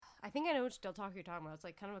I think I know which Del Taco you're talking about. It's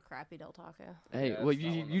like kind of a crappy Del Taco. Hey, Yeah, well, it's not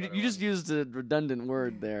one of the you better just ones. used a redundant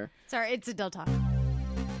word there. Sorry, it's a Del Taco.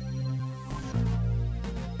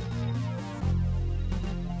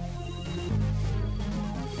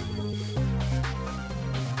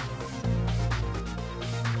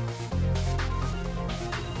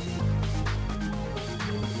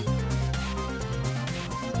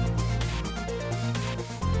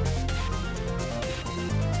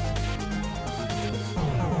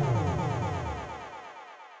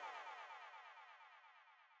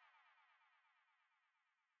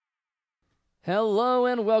 Hello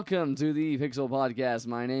and welcome to the Pixel Podcast.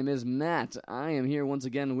 My name is Matt. I am here once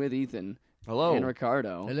again with Ethan. Hello. And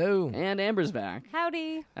Ricardo. Hello. And Amber's back.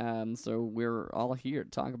 Howdy. So we're all here to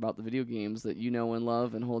talk about the video games that you know and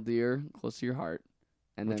love and hold dear, close to your heart.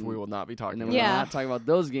 And Which then we will not be talking and then about. we'll Yeah. not talk about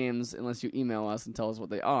those games unless you email us and tell us what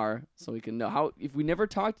they are, so we can know. How if we never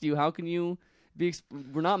talk to you, how can you be?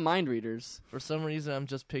 We're not mind readers. For some reason, I'm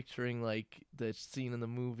just picturing like the scene in the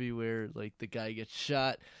movie where like the guy gets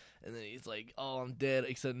shot, and then he's like, "Oh, I'm dead,"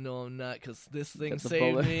 except no, I'm not, because this thing Got the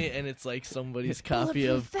saved bullet. me, and it's like somebody's copy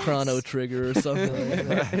of Bulletproof Chrono vest. Trigger or something like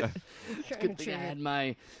that. Good thing I had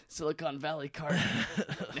my Silicon Valley card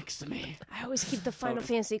next to me. I always keep the Final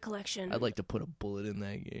Fantasy collection. I'd like to put a bullet in that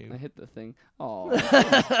I game. hit the thing. Oh,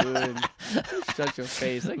 good. Shut your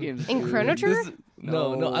face. That game's In good. Chrono Trigger?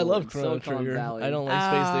 No, I love Chrono Silicon Trigger. Valley. I don't like Oh,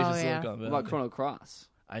 Space Station yeah. Silicon What Valley. about Chrono Cross?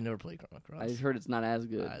 I never played Chrono Cross. I heard it's not as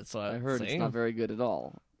good. I heard it's same. not very good at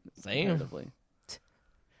all. Same. Comparatively.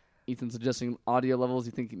 Ethan's adjusting audio levels.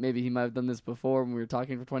 You think maybe he might have done this before when we were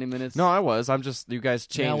talking for 20 minutes? No, I was. I'm just. You guys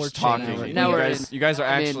Now we're changed talking. changing. Now you we're guys. You guys are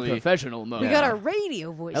I'm in actually. professional mode. We Yeah. got our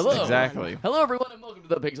radio voice. Hello. Exactly. Hello, everyone, and welcome to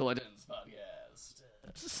the Pixel Legends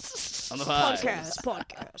podcast. On the pod.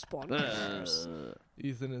 Podcast.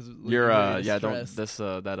 Ethan is. You're. really Yeah. Don't. stressed. This.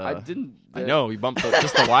 That. I didn't. I know. You bumped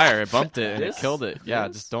just the wire. It bumped it and This? it killed it. Yeah.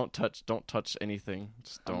 This? Just don't touch. Don't touch anything.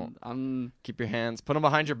 Just don't. I'm. Keep your hands. Put them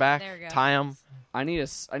behind your back. There we go. Tie them. I need.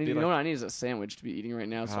 Be You know like- what I need is a sandwich to be eating right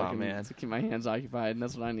now, so Oh, I can man. to keep my hands occupied. And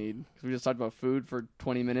that's what I need. Because we just talked about food for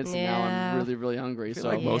 20 minutes, and now I'm Yeah. really, really hungry. I feel So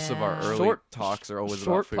like most of our Yeah. early Short- talks are always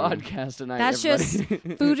short about food. podcast tonight. That's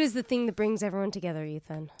everybody. Food is the thing that brings everyone together,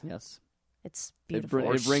 Ethan. Yes. It's It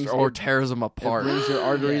beautiful. It brings- or it- tears them apart. It brings your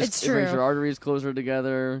arteries. It's It brings true. your arteries closer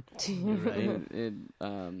together. You're right.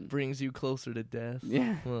 It Brings you closer to death.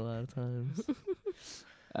 yeah. A lot of times.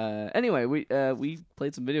 Anyway, we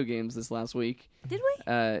played some video games this last week. Did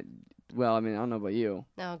we? Well, I mean, I don't know about you,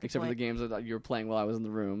 No, good except for the point. games that you were playing while I was in the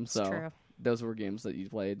room. It's So true. those were games that you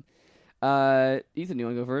played. Ethan, you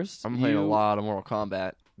want to go first? I'm playing a You- lot of Mortal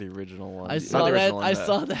Kombat, the original one. I Not saw the that. original one, I the-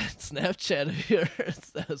 saw that Snapchat of yours.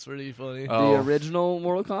 That was pretty funny. The Oh. original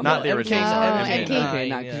Mortal Kombat. Not the MK9, original. MK9. Okay,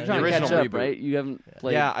 now, 'cause yeah. you're trying The to catch original up, reboot. right? You haven't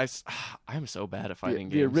played. Yeah, I'm so bad at fighting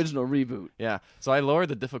the games. original reboot. Yeah, so I lowered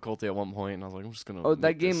the difficulty at one point, and I was like, I'm just gonna. Oh, that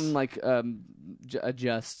make game this- like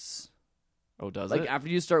adjusts. Oh, does Like it? after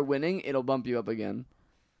you start winning, it'll bump you up again.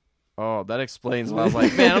 Oh, that explains why I was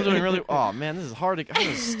like, man, I'm doing really. Oh man, this is hard. This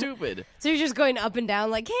is stupid. So you're just going up and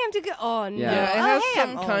down, like, hey, I'm too good. Oh no. Yeah. Yeah, it Oh, has hey, some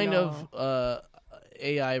I'm- oh, kind no. of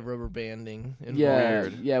AI rubber banding involved. Yeah,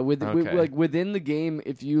 Weird. yeah. Okay. Like within the game,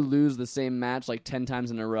 if you lose the same match like 10 times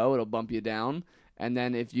in a row, it'll bump you down. And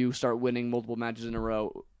then if you start winning multiple matches in a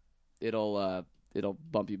row, it'll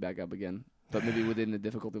bump you back up again. But maybe within the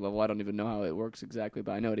difficulty level, I don't even know how it works exactly,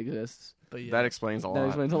 but I know it exists. But yeah, That explains a That lot.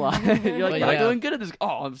 explains a lot. You're like, But am I yeah. doing good at this?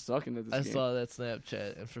 Oh, I'm sucking at this I game. saw that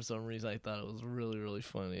Snapchat, and for some reason I thought it was really, really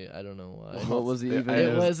funny. I don't know why. What was the It- even?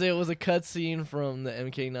 It was a cutscene from the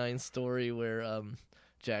MK9 story where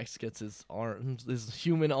Jax gets his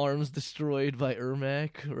human arms destroyed by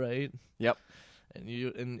Ermac, right? Yep.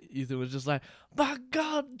 And Ethan was just like, "My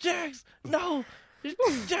God, Jax, no,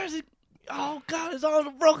 Jax, oh God, his arms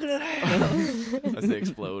are broken in half." As they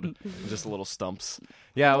explode, just little stumps.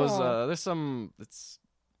 Yeah, it was. Aw. There's some. It's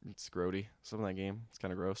grody. Some of that game. It's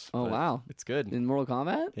kind of gross. Oh but wow! it's good. In Mortal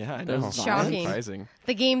Kombat? Yeah, I That's know. shocking. Surprising.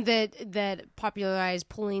 The game that popularized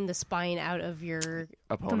pulling the spine out of your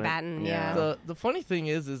Opponent. combatant. Yeah. The funny thing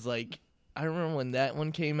is like I remember when that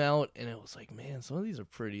one came out, and it was like, man, some of these are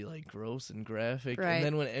pretty like gross and graphic. Right. And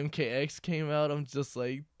then when MKX came out, I'm just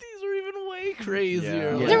like, these are even way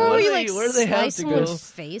crazier. Yeah. Like, There where where you they- like where they have slice to someone's go.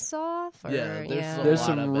 face off. Or, Yeah, There's lot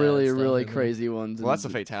some of bad really, stuff really in it. crazy ones. Well, that's the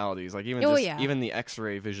fatalities. Like even Oh, just yeah. even the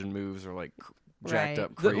X-ray vision moves are like jacked Right.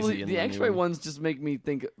 up The, crazy. in the new X-ray one. ones just make me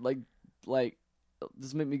think like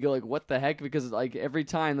just make me go like, what the heck? Because like every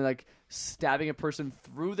time they're like stabbing a person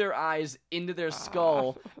through their eyes into their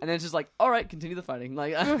skull, and then it's just like, all right, continue the fighting.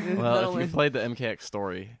 Like, Well, if you played the MKX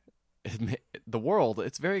story, the world,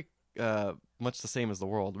 it's very much the same as the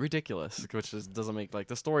world. Ridiculous, which doesn't make like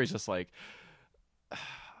the story's just like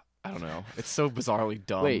I don't know. It's so bizarrely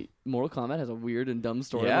dumb. Wait, Mortal Kombat has a weird and dumb yeah,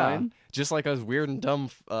 storyline? just like us weird and dumb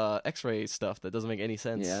X-ray stuff that doesn't make any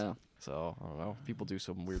sense. Yeah. So I don't know. People do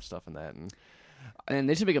some weird stuff in that, and And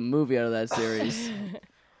they should make a movie out of that series.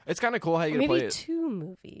 it's kind of cool how you get to Maybe play it 2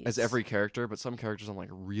 movies. as every character. But some characters I'm like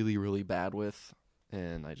really, really bad with,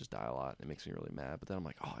 and I just die a lot. It makes me really mad. But then I'm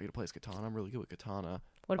like, oh, I get to play as Katana. I'm really good with Katana.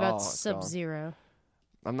 What about Oh, it's Sub-Zero?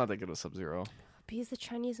 I'm not that good with Sub-Zero. But he's the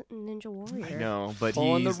Chinese Ninja Warrior. I know, but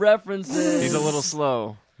Pulling the he's references. a little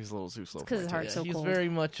slow. He's a little too slow. 'cause for his my heart's taste. so He's cold. very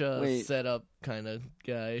much a Wait. setup kind of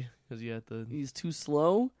guy because you have to. He's too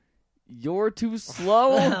slow? You're too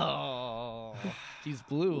slow? Oh, he's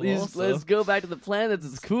blue. Also. Let's go back to the planet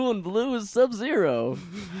that's cool and blue as Sub-Zero.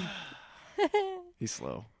 He's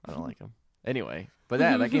slow. I don't like him. Anyway, but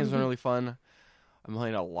that game's been really fun. I'm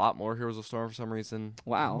playing a lot more Heroes of Storm for some reason.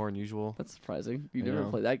 Wow. More than usual. That's surprising. You I never know.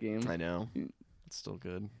 played that game. I know. You- It's still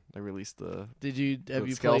good. I released the... Have you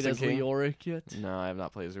played Skeleton as King? Leoric yet? No, I have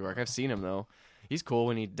not played Zurark. I've seen him, though. He's cool.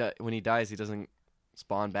 When he dies, he doesn't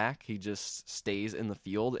spawn back. He just stays in the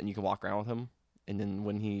field, and you can walk around with him. And then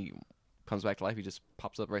when he comes back to life, he just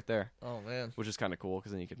pops up right there, Oh man. which is kind of cool,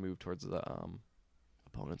 because then you can move towards the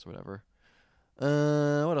opponents or whatever.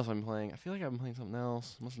 What else am I playing? I feel like I've been playing something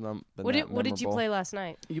else. Must have not been What that did you memorable. play last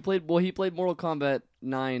night? He played Mortal Kombat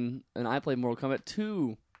 9, and I played Mortal Kombat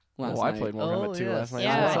 2 last I night. played Mortal Oh, Kombat 2 yes. last night.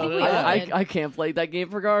 Yeah, as I well. think we I, did. I can't play that game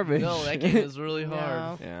for garbage. No, that game is really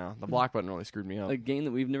hard. No. Yeah, the block button really screwed me up. A game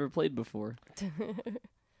that we've never played before.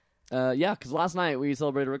 Yeah, because last night we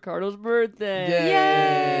celebrated Ricardo's birthday.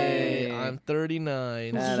 Yay! I'm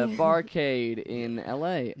 39. At a barcade in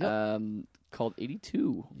L.A. Called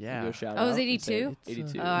 82. Yeah. Give a shout Oh, it was out and say 82?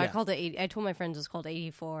 82. Oh, I called it 80. I told my friends it was called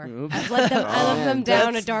 84. Oops. I led them man. down a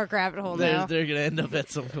That's- dark rabbit hole now. They're gonna end up at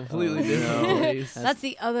some completely Oh, different no. place. That's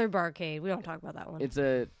the other barcade. We don't talk about that one. It's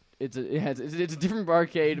a different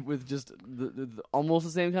barcade with just the almost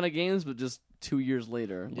the same kind of games, but just 2 years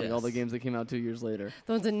later. Like all the Yes. games that came out 2 years later.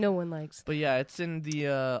 the ones that no one likes. But yeah, it's in the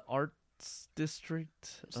arts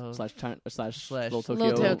district Slash slash Little Tokyo.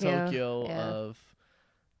 Little Tokyo, Tokyo, yeah. of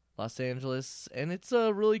Los Angeles, and it's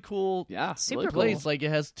a really cool Yeah, Super really place. cool. Like it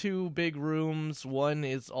has 2 big rooms. One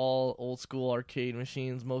is all old school arcade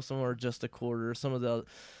machines. Most of them are just a quarter. Some of the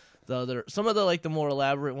like the more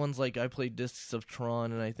elaborate ones, like I played Discs of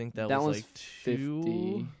Tron, and I think that was was like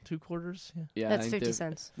 50. 2 quarters. Yeah. Yeah, I That's think 50 they're-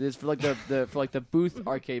 cents. It's for like the booth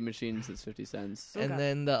arcade machines. It's 50 cents. Okay. And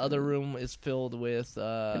then the other room is filled with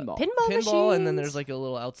Pinball. Pinball and then there's machines? like a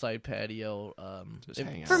little outside patio. Just it-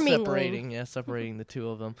 hang out. For mingling. separating the 2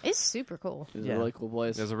 of them. It's super cool. It's Yeah. a really cool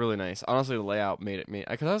place. It was a really nice. Honestly, the layout made it.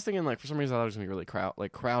 Because I was thinking, like, for some reason, I thought it was gonna be really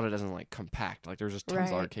crowded, as in like compact. Like there was just tons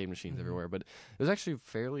of Right. arcade machines everywhere, but it was actually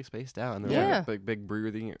fairly spaced out, and there was Yeah. like a big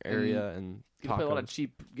breathing area and You can play a lot of tacos.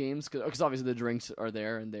 cheap games because obviously the drinks are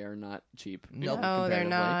there and they are not cheap. Nope. No, they're comparatively.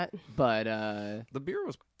 not. But The beer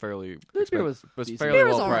was fairly. The beer was decent. fairly Beer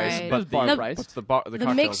was well priced, alright. It was but bar the, priced. but the The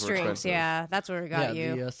cocktails mixed were drinks, expensive. yeah, that's where it got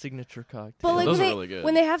yeah, you. the signature cocktail. But like those when are they really good.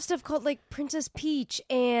 when they have stuff called like Princess Peach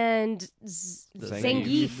and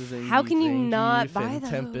Zangief. Zangief, how can you not Zangief buy and those?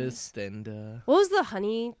 Tempest and What was the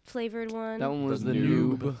honey flavored one? that one was The the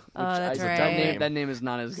Noob. Noob. Oh, that's that right. name, that name is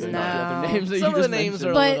not as good as the No. other names that Some you of the just names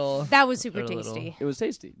mentioned. are but little- that was super they're a little- tasty. It was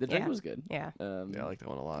tasty. The drink Yeah. was good. Yeah. Yeah, I like that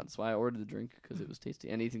one a lot. That's why I ordered the drink because it was tasty.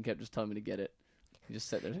 And Ethan kept just telling me to get it. He just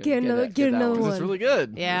sat there. Get another- that- get that another one. 'Cause one. it's really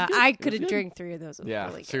good. Yeah, good. I It could was have good. drank 3 of those. It was Yeah,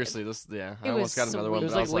 really good. seriously, this. Yeah, It I almost was got another sweet. one. It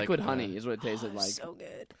was but I like liquid yeah. honey is what it tasted Oh, like. so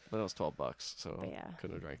good. But it was $12, so But yeah.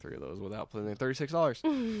 couldn't have drank 3 of those without paying $36.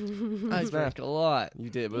 I drank a lot. You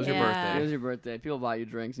did. But it was Yeah. your It birthday. was your birthday. People buy you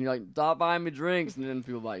drinks, and you're like, "Stop buying me drinks," and then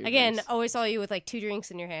people buy you Again, drinks. always saw you with like 2 drinks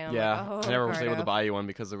in your hand. I'm Yeah, like, oh, I never was able to Ricardo. buy you one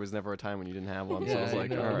because there was never a time when you didn't have one. So I Yeah, was I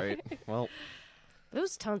like, know. all right, well, It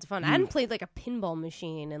was tons of fun. I hadn't played like a pinball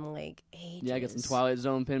machine in like ages. Yeah, I got some Twilight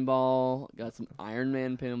Zone pinball. Got some Iron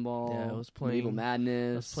Man pinball. Yeah, I was Medieval playing-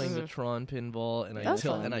 Madness. I was playing the Tron pinball, and That was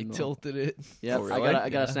fun. I tilted it Yep, Oh, really? I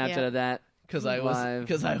got a Yeah. Snapchat Yeah. of that. because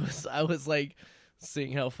I was like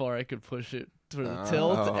seeing how far I could push it for the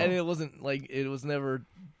tilt, Oh. and it was never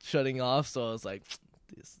shutting off. So I was like,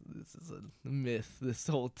 this is a myth. This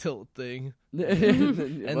whole tilt thing, and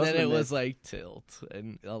then it was like tilt,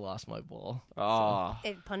 and I lost my ball.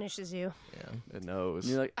 It punishes you. Yeah, it knows.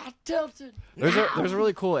 You're like, I tilted. There's a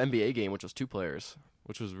really cool NBA game which was 2 players,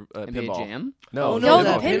 which was NBA pinball. Jam? No, no,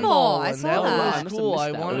 that the pinball. I one, saw that. that. was cool. I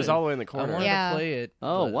It It wanted, was all the way in the I corner. wanted Yeah. to play it.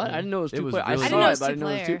 Oh, but, what? I didn't know it was It two was player. really I I saw didn't know it it, was but I didn't know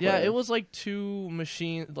it was two-player. two Yeah, player. it was like two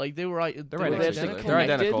machines. Like they were They're right next to each other. They're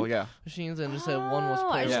Connected? identical, yeah. machines, and just said one was Oh,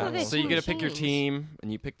 I player. just Yeah. thought they So you two get to pick your machines. team,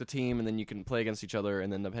 and you pick the team, and then you can play against each other.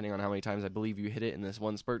 And then depending on how many times I believe you hit it in this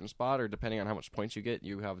one spurt and spot, or depending on how much points you get,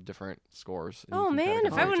 you have different scores. and you Oh can kinda man, if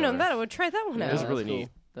compare I each would have known other. that, I would try that one Yeah, out. it was that's really cool. neat.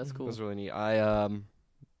 That's It cool. was really neat. I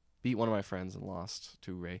beat one of my friends and lost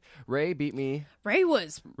to Ray. Ray beat me. Ray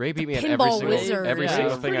was Ray beat me at pinball every wizard. every Yeah.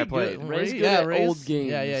 single He's thing I pretty played. good. Ray's Ray- good at Ray's- old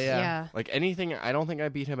games. Yeah. yeah. Like anything, I don't think I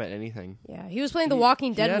beat him at anything. Yeah, he was playing the He-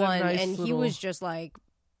 Walking he Dead had a one, nice and he little- was just like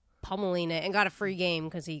pummeling it and got a free game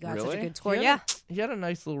because he got such a Really? good score. He Yeah. had He had a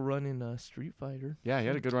nice little run in Street Fighter. Yeah, he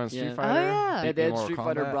had a good run. Street Yeah. Fighter. Oh, yeah. beat They me had Mortal Street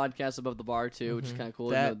Fighter Kombat. broadcasts above the bar too, which is Mhm. kind of cool.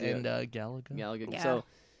 That You know, and the- Galaga. Galaga. Yeah. So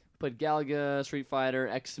played Galaga, Street Fighter,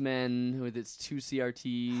 X-Men with its 2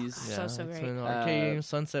 CRTs, So it's great. an arcade game,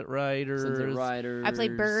 Sunset Riders, Sunset Riders. I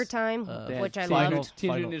played Burger Time, They had which I Final- loved.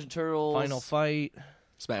 Teenage Final- Mutant Ninja Turtles. Final Fight.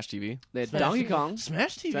 Smash TV. They had Smash Donkey TV. Kong.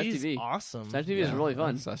 Smash TV Smash is TV. awesome. Smash TV is really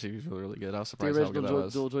fun. Smash TV was really, really good. I was The surprised how good original that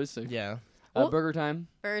was. dual joystick. Yeah. Well- Burger Time.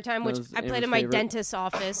 Burger Time, which That was I played Amber's in my favorite. dentist's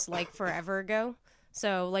office like forever ago.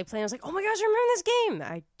 So like playing, I was like, oh my gosh, I remember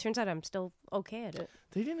this game. Turns out I'm still okay at it.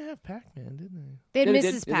 They didn't have Pac-Man, did they? They had Yeah, they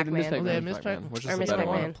Mrs. did. They did Pac-Man. Miss Oh, they Pac-Man. had Miss Pac-Man. Which Or is Miss the better Pac-Man.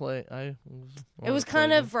 one. Want to play? It was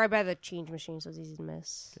kind of right by the change machine, so it was easy to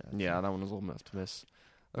miss. Yeah, that one was old enough to miss.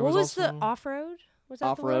 There What was the also- off-road? Was that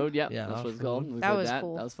Off the one? road, yeah, Yeah, that's what it's off-road. called. We That played was that.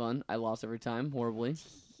 cool. That was fun. I lost every time, horribly.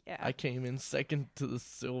 Yeah. I came in second to the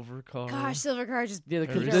silver car. Gosh, Silver Car just Yeah,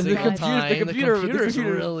 Every the single computer- time. the computer's computer's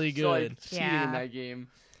really so, like, good. cheating Yeah. in that game.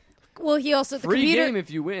 well, he also the Free computer. game if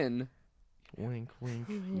you win. Wink, wink.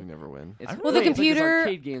 You never win. It's Well, the great. It's like those computer-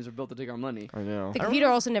 arcade games are built to take our money. I know. The computer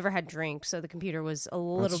also never had drinks, so the computer was a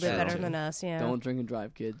little bit true. better than us. Yeah. Don't drink and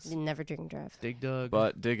drive, kids. Never drink and drive. Dig Dug.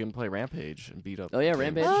 But dig and play Rampage and beat up. Oh, yeah, games.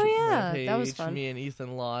 Rampage. Oh yeah, Rampage, that was fun. Me and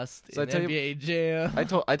Ethan lost So I in tell you- NBA Jam.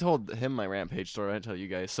 I told him my Rampage story. I didn't tell you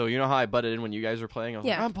guys. So you know how I butted in when you guys were playing? I was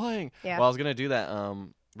Yeah. like, I'm playing. Yeah. Well, I was gonna do that.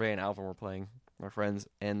 Ray and Alvin were playing, my friends,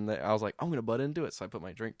 and I was like, I'm gonna butt into it. So I put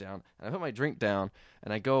my drink down, and I put my drink down,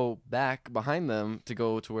 and I go back behind them to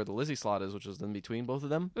go to where the Lizzie slot is, which is in between both of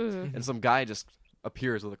them. Mhm. And some guy just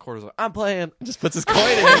appears with a quarter. Like, I'm playing. Just puts his coin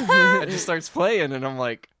in and just starts playing, and I'm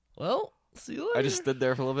like, Well, see you later. I just stood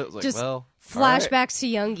there for a little bit. I was like, Just well, Flashbacks to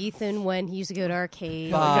young Ethan when he used to go to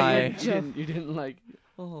arcades. Bye. You didn't like.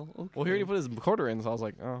 Oh, okay. well, here he put his quarter in, so I was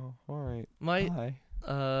like, oh, all right. My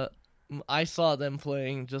Bye. I saw them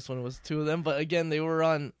playing just when it was two of them, but again, they were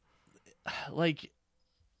on like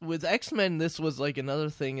with X-Men. This was like another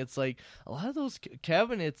thing. It's like a lot of those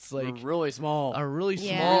cabinets We're like really small. are really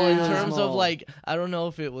Yeah. small in Really terms small. of like I don't know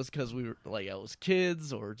if it was because we were like I was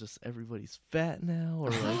kids or just everybody's fat now or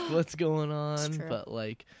like what's going on, true. but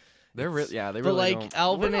like They're really, yeah, they but really like don't.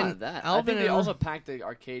 Alvin We're not and that. I Alvin think they and also packed the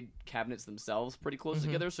arcade cabinets themselves pretty close Mhm.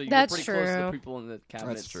 together, so you're That's pretty close to the true. people in the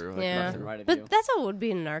cabinets. That's true. Like, Yeah. Left and right of you. But that's how it would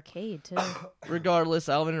be in an arcade too. regardless,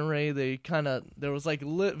 Alvin and Ray, they kind of there was like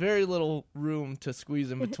very little room to squeeze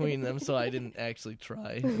in between them, so I didn't actually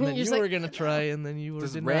try. And then You're you just were like, gonna try, and then you were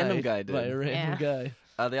This denied random guy by a did. random guy.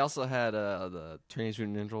 They also had the Teenage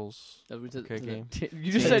Mutant Ninjas. That was Okay, game.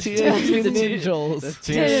 You just said Teenage Mutant the Ninjas.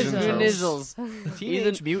 Teenage Mutant Ninjas. Ninjas.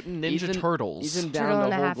 Teenage Mutant Ninja Ethan- Turtles. Even Turtle down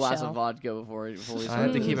and a a whole half glass shell. of vodka before we I had to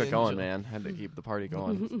started. keep it Ninja. going, man. I had to keep the party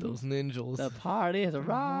going. Those ninjas. The party has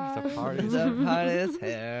arrived. The party. The hottest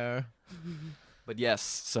hair. But yes,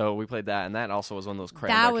 so we played that, and that also was one of those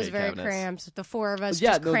cramped That was arcade very cabinets. cramped. The four of us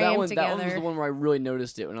Yeah, just no, crammed that one was together. the one where I really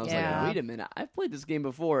noticed it when I was Yeah. like, wait a minute, I've played this game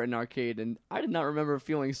before in arcade, and I did not remember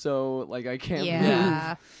feeling so like I can't move.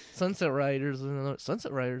 Yeah. Sunset Riders.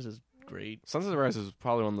 Sunset Riders is great. Sunset Riders is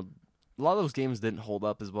probably one of the. A lot of those games didn't hold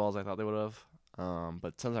up as well as I thought they would have.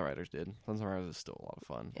 But Sunset Riders did. Sunset Riders is still a lot of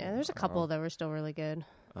fun. Yeah, there's a couple that were still really good.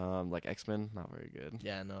 Like X-Men, not very good.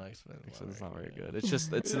 Yeah, no, X-Men. X-Men's not very good. It's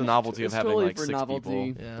just it's the novelty of It's having totally like for 6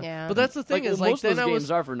 novelty. people. Yeah. Yeah. But that's the thing Like, is well, like most of then those I games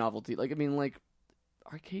was are for novelty. Like I mean, like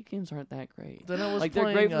arcade games aren't that great. then I was Like playing,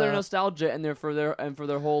 they're great for their nostalgia and they're for their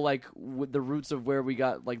whole like with the roots of where we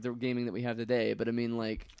got like the gaming that we have today. But I mean,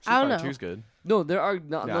 like I don't Street Fighter know. 2's good. no, there are not.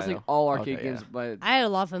 Yeah, I'm not I saying know. all arcade Okay, games, yeah. but I had a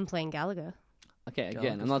lot of fun playing Galaga. okay,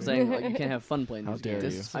 again, Galactus I'm not was saying like, you can't have fun playing How these dare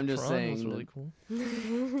games. you. Discs I'm of just Tron was saying. really cool.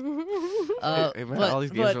 Hey, man, all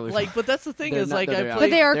these games are really fun. but that's the thing They're is not- like they're- I But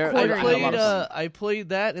played. they are they're- quarter I played love them. I played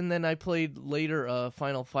that and then I played later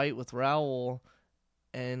Final Fight with Raoul,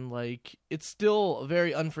 and like it's still a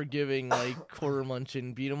very unforgiving like quarter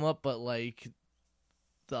munching beat 'em up, but like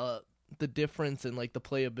the the difference in like the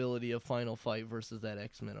playability of Final Fight versus that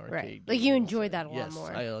X-Men arcade. Right. game. Like you enjoyed that a Yes, lot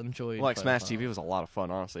more. I enjoyed. Well, like Final Smash Fight. TV was a lot of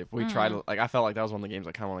fun, honestly. If we tried to, like, I felt like that was one of the games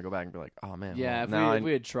I kind of want to go back and be like, oh man, Yeah, well, if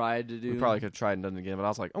we had tried to do, we probably could have tried and done it again. But I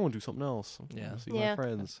was like, I want to do something else. I wanna see Yeah. my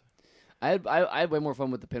friends. I had way more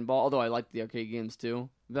fun with the pinball, although I liked the arcade games too.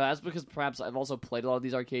 But that's because perhaps I've also played a lot of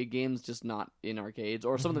these arcade games, just not in arcades,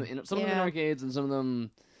 or some of them in some of them in arcades and some of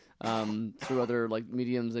them through other like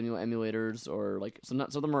mediums, emulators, or like some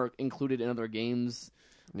of them are included in other games.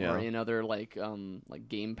 Yeah. Or in other like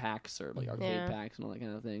game packs or like arcade Yeah. packs and all that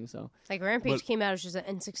kind of thing. So Like Rampage came out as just an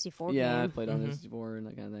N64 yeah, I game. played on N64 and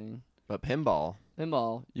that kind of thing. But pinball,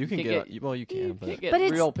 Pinball, you can can't get, well, you can, you but can't get But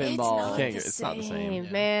it's, real it's pinball. not, can't the get- it's not the same.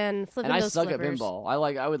 Yeah. Man, flipping And I those suck flippers. at pinball.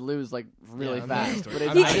 I would lose like really Yeah, I'm fast, not- but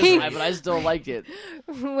I'm I still liked it.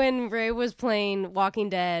 When Ray was playing Walking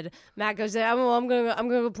Dead, Matt goes, I'm gonna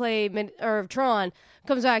go play Tron.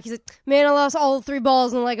 Comes back, he's like, man, I lost all 3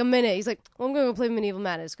 balls in like a minute. He's like, well, I'm gonna go play Medieval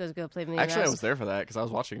Madness. Goes go play Medieval actually, I Madness. was there for that because I was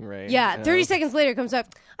watching Ray. Yeah, and 30 seconds later comes up.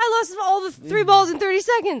 I lost all the 3 balls in 30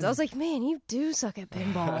 seconds. I was like, man, you do suck at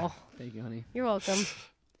pinball. Thank you, honey. You're welcome.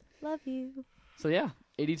 Love you. So yeah,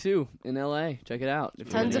 82 in LA. Check it out. If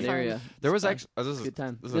you're in Tons of that fun. area. There was It's actually this is good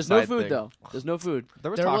time. this is a There's no side food thing. though. There's no food. There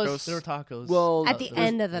were There tacos. were tacos. Well, At the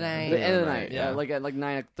end of the night. the end of the Right, night, yeah. like at like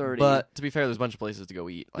 9:30. But to be fair, there's a bunch of places to go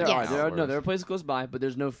eat. there Yeah. are there are outdoors. places close by, but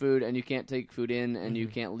there's no food, and you can't take food in, and you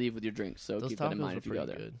can't leave with your drinks. So those keep tacos that in mind were if you go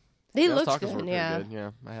pretty there. good. They Those looked tacos were good, pretty yeah. good.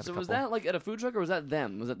 Yeah, I had So a was couple. that like at a food truck or was that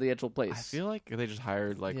them? Was that the actual place? I feel like they just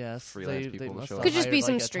hired like Yes, freelance they people to must show have up. Could just be hired,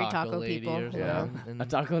 some like, a street taco lady people, or yeah. something, and- a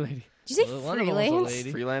taco lady. Did you say Well, one of them was a freelance?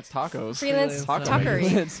 lady. Freelance tacos. Freelance Taco taquery.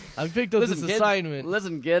 makers. I picked up this kid, assignment.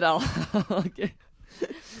 Listen, kid, I'll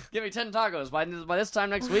give me 10 tacos by this time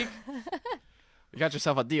next week. You got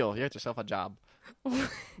yourself a deal. You got yourself a job.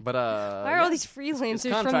 But Why are all these It's freelancers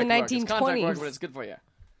from contract the work. It's contract work, 1920s? but it's good for you.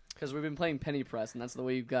 Because we've been playing penny press, and that's the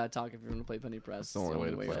way you've got to talk if you're going to play penny press. That's the only way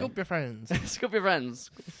to play. Scoop your friends. Scoop your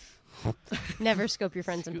friends. Never scope your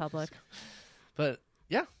friends in public. But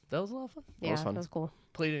yeah, that was a lot of fun. Yeah, fun. that was cool.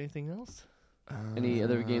 Played anything else? Any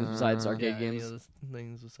other games besides arcade Any games? other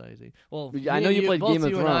things besides it? Well, I know you played both Game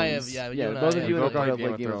of you and I Thrones. have, Yeah, you and both I of you have and Go Ricardo play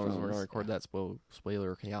played Game Game of of Thrones. We're Thrones. gonna record that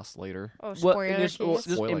spoiler chaos later. Oh, What spoiler initial, case.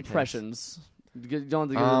 just Spoiler case. impressions? You don't have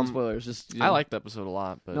to give them spoilers. Just I liked the episode a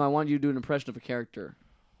lot, but No, I want you to do an impression of a character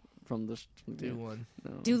from the. Do one.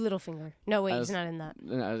 No. Do Littlefinger. No, wait, I he's was- not in that.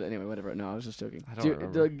 No, anyway, whatever. No, I was just joking. I don't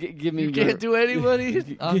remember. Give me. You your- can't do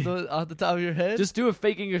anybody off the top of your head. Just do a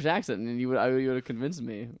fake English accent, and you would have convinced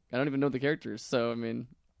me. I don't even know the characters, so I mean,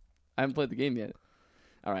 I haven't played the game yet.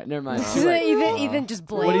 All right, never mind. Too late. Ethan just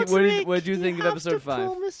blanked. What did you think of episode 5?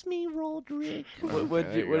 Promise me, Roderick. What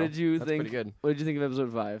there you did you That's think? pretty good. What did you think of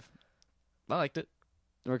episode 5? I liked it.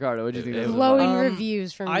 Ricardo, what did you think? It of was episode Glowing 5?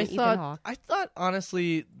 reviews from I Ethan thought Hawke.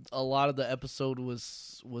 honestly a lot of the episode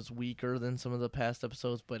was weaker than some of the past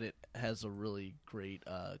episodes, but it has a really great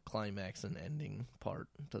climax and ending part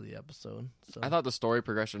to the episode. So I thought the story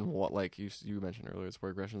progression, like you mentioned earlier, the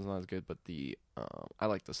story progression is not as good, but the I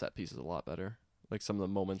like the set pieces a lot better. Like some of the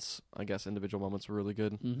moments, I guess individual moments were really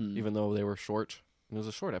good, Mhm. even though they were short. And it was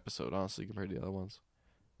a short episode, honestly, compared to the other ones.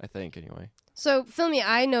 I think, anyway. So, Filmy,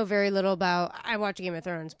 I know very little about. I watch Game of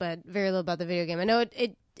Thrones, but very little about the video game. I know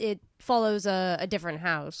it follows a different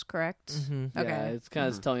house, correct? Mhm. Okay. Yeah, it's kind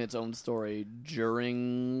of telling its own story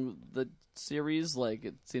during the series. Like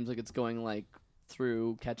it seems like it's going like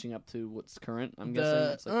through catching up to what's current. I'm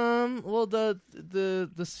guessing. It's like, well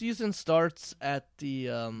the season starts at the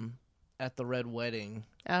Red Wedding,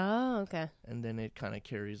 Oh, okay. and then it kind of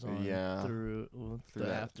carries on Yeah. through the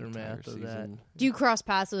that aftermath entire of that. season. Do you cross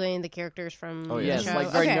paths with any of the characters from Oh, the yeah. yes, show? like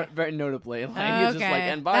very okay. very notably. Like it's just like, Okay.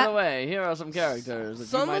 and by the way, here are some characters. That you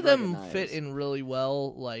Some might of them recognize. fit in really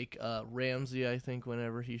well. Like Ramsey, I think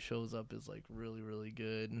whenever he shows up is like really really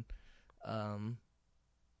good.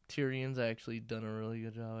 Tyrion's actually done a really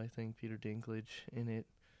good job. I think Peter Dinklage in it.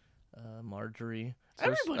 Marjorie.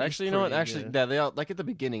 Everybody's Actually, you know what? pretty Actually, good. yeah, they all, like at the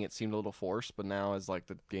beginning, it seemed a little forced, but now as like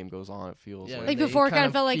the game goes on, it feels Yeah, like Like they before, it kind kind of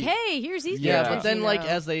of felt like, keep- hey, here's these Yeah, characters. but then you like know.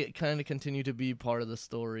 as they kind of continue to be part of the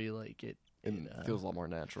story, like it feels a lot more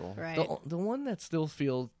natural. right. the one that still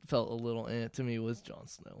felt a little to me was Jon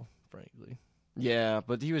Snow, frankly. Yeah,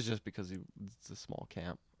 but he was just because it's a small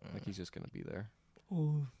camp. Like he's just gonna be there.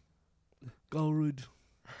 Oh, Garrod.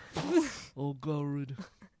 Oh, Garrod.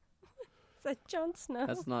 Is that Jon Snow?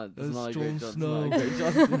 That's not That's a Jon great Jon Snow. Snow. Great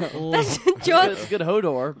Jon Snow. Oh, That's Jon. It's good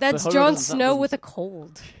Hodor. That's but Hodor Jon doesn't- Snow with a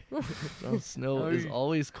cold. Jon Snow is Oh.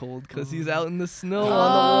 always cold because he's out in the snow Oh.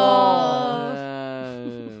 on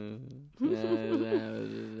the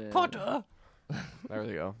wall. Potter. There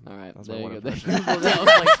we go. All right, That's there my you one go. impression.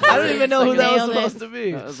 I don't even know who that was Nailed it. supposed to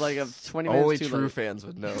be. That was like a 20 minutes Only too true late. fans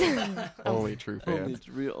would know. Only true fans.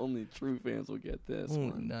 Only true fans will get this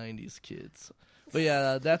Only one. 90s kids. But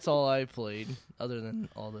yeah, that's all I played, other than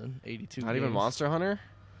all the 82 Not games. even Monster Hunter?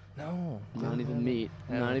 No. Not even meat.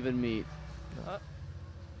 Not even meat.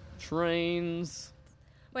 Trains.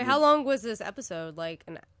 Wait, how long was this episode? Like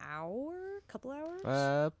an hour? Couple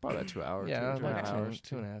hours? Probably 2 hours. Yeah, two and a like half hours.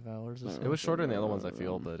 2.5 hours. Or It so. was shorter than the other ones, I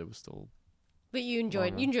feel, but it was still. But you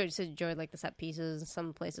enjoyed. Longer. You enjoyed like the set pieces,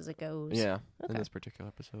 some places it goes. Yeah, Okay. in this particular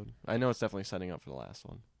episode. I know it's definitely setting up for the last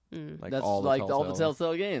one. Mm. Like That's all the like all the Telltale.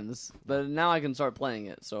 Telltale games. But now I can start playing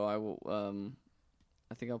it. So I will.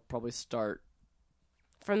 I think I'll probably start.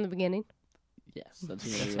 From the beginning. Yes, that's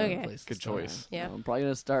gonna be Okay. Place to Good start. choice. Yeah. I'm probably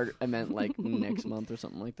gonna start. I meant like next month or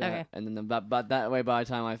something like that. Okay. And then but that way, by the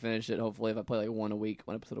time I finish it, hopefully, if I play like one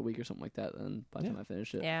episode a week or something like that, then by the time I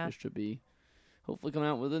finish it, Yeah. it should be hopefully coming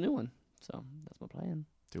out with a new one. So that's my plan.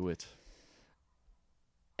 Do it.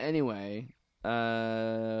 Anyway,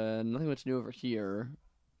 nothing much new over here.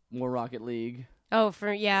 More Rocket League. Oh,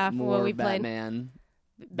 for more what we played. Batman.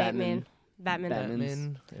 Batman. Batman.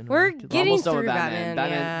 and We're Rocket League. getting Almost done with through Batman.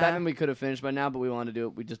 Batman, yeah. Batman we could have finished by now, but we wanted to do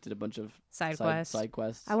it. We just did a bunch of Side quests. Side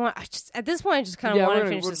quests. At this point, I just kind of want to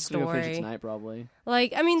finish we're the just gonna finish it story. tonight, probably.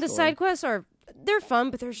 Like, I mean, the Story. side quests they're fun,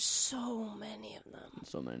 but there's so many of them.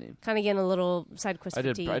 So many. Kind of getting a little side quest I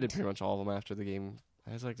did fatigued. pretty much all of them after the game.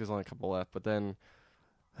 I was like, there's only a couple left, but then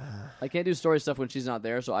I can't do story stuff when she's not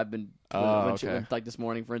there, so I've been okay. like this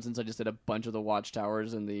morning, for instance, I just did a bunch of the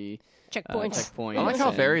watchtowers and the Checkpoints. checkpoints. I like how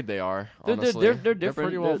and- varied they are. They're Honestly, they're They're different.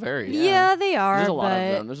 pretty well They're- varied. Yeah, they are. There's a lot but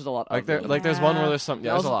of them. There's just a lot. Like of there, them. like there's one where there's some.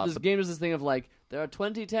 Yeah, there's a lot. This But game is this thing of like there are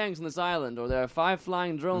 20 tanks on this island, or there are 5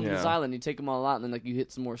 flying drones on this Yeah. island. You take them all out, and then like you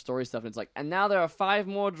hit some more story stuff, and it's like, and now there are 5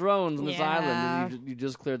 more drones on this Yeah. island, and you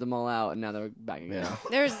just cleared them all out, and now they're back again.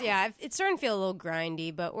 yeah. It's starting to feel a little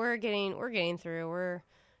grindy, but we're getting through. We're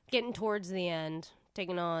getting towards the end,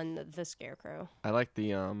 taking on the Scarecrow. I like the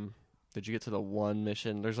Did you get to the one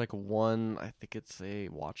mission? There's like one, I think it's a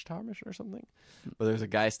watchtower mission or something. But there's a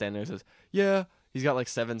guy standing there who says, yeah, he's got like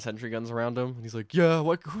 7 sentry guns around him. And he's like, yeah,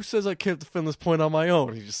 who says I can't defend this point on my own?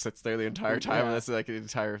 And he just sits there the entire time. Yeah. And that's like the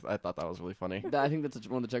entire, I thought that was really funny. I think that's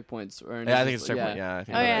one of the checkpoints. Yeah, I think it's checkpoint. Yeah, I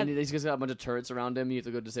think Oh, that- yeah. And he's just got a bunch of turrets around him. You have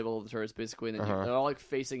to go disable all the turrets basically, and then Uh-huh. they're all like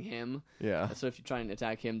facing him. yeah. So if you try and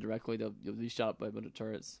attack him directly, you'll be shot by a bunch of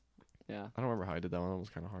turrets. Yeah. I don't remember how I did that one. That was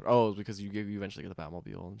kind of hard. Oh, it was because you eventually get the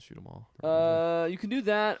Batmobile and shoot them all. You can do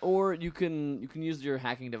that, or you can use your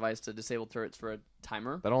hacking device to disable turrets for a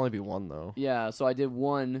timer. That'd only be one though. Yeah, so I did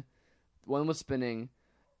one. One was spinning.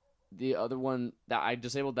 The other one that I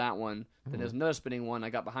disabled that one. Then there's another spinning one. I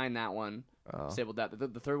got behind that one. Oh. Disabled that.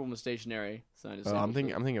 The third one was stationary. So I disabled. I'm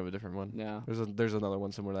thinking of a different one. Yeah. There's another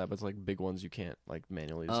one similar to that, but it's like big ones you can't like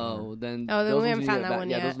manually disarm. Oh, then. Oh, then those we ones haven't you found need that a one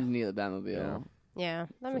Yeah, yet. those ones need a Batmobile. Yeah. Yeah,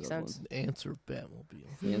 that For makes those sense. Answer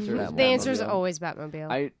Batmobile. The answer is The answer is Batmobile. always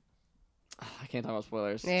Batmobile. I can't talk about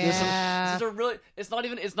spoilers. Yeah. This is a really. It's not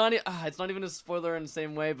even a spoiler in the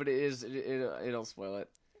same way, but it is. It'll spoil it.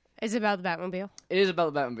 It's about the Batmobile. It is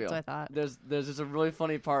about the Batmobile. That's what I thought. There's just a really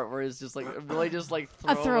funny part where it's just like really just like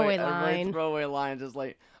A throwaway a really line. throwaway line, just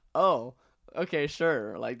like, oh, okay,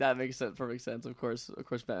 sure, like that makes perfect sense. Of course,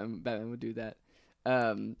 Batman would do that.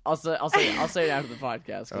 I'll say it after the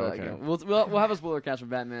podcast. 'Cause, Okay. We'll have a spoiler cast for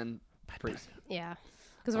Batman pretty soon. Yeah,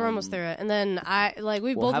 because we're almost through it. And then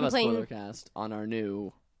we've We'll both have been a playing. spoiler cast on our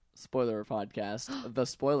new spoiler podcast, The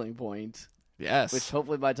Spoiling Point, Yes. which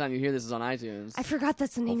hopefully by the time you hear this is on iTunes. I forgot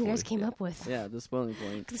that's the name you guys Hopefully, came up with. Yeah, The Spoiling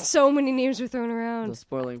Point. So many names were thrown The around.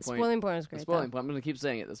 Spoiling Point. Spoiling Point was The great. Spoiling though. Point. I'm going to keep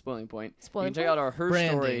saying it. The Spoiling Point. Spoiling You can check Point? out our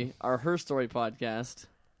Branding. Her Story podcast,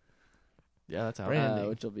 yeah, that's how. Branding.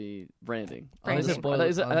 which will be branding. Branding.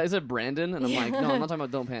 I said Brandon, and I'm like, no, I'm not talking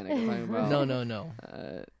about Don't Panic. I'm talking about No.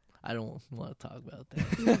 Uh, I don't want to talk about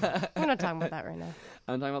that. We're not talking about that right now.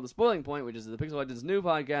 I'm talking about The Spoiling Point, which is the Pixel Legends new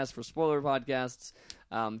podcast for spoiler podcasts.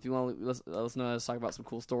 If you want to listen to us talk about some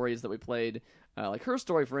cool stories that we played, like Her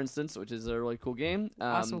Story, for instance, which is a really cool game.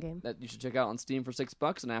 Awesome game. That you should check out on Steam for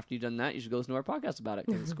 $6. And after you've done that, you should go listen to our podcast about it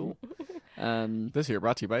because it's cool. This here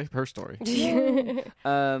brought to you by Her Story.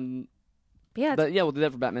 Yeah, But yeah, we'll do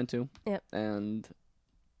that for Batman too. Yep. And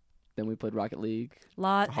then we played Rocket League.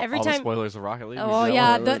 every all the time. spoilers of Rocket League. Oh Yeah,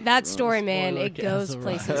 yeah, well, that story, man, spoiler it goes cast of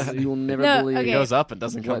places. Rocket You will never No, believe okay. It goes up and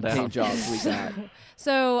doesn't come what down. paint jobs we got.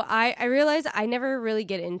 So I realized I never really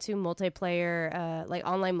get into multiplayer, like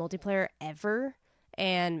online multiplayer ever.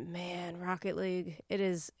 And man, Rocket League, it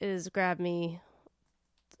is grabbed me.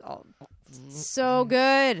 Oh, it's so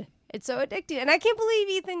good. It's so addicting, and I can't believe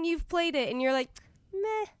Ethan, you've played it, and you're like,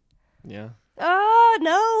 meh. Yeah.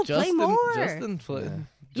 No, play more. Justin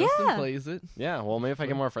Yeah. plays it. Yeah, well, maybe if I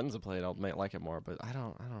get more friends to play it, might like it more. But I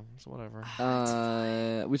don't. It's whatever.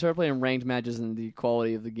 We started playing ranked matches, and the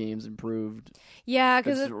quality of the games improved. Yeah,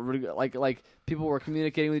 because It's really good. Like people were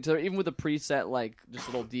communicating with each other, even with the preset, like just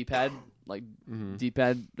little D-pad, like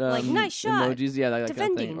D-pad, Like, nice shot. emojis, yeah, that kind of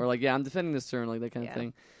Defending. thing, or like, yeah, I'm defending this turn, like that kind of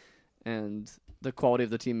thing. And the quality of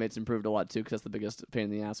the teammates improved a lot too, because that's the biggest pain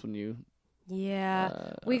in the ass when you.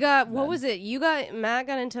 we got what was it? Matt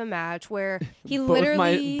got into a match where he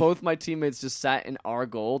both my teammates just sat in our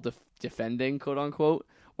goal, defending, quote unquote,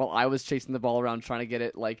 while I was chasing the ball around trying to get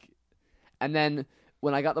it and then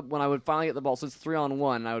when I would finally get the ball, so it's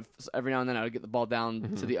 3-on-1, I would every now and then I would get the ball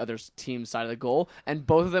down to the other team's side of the goal, and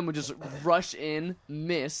both of them would just rush in,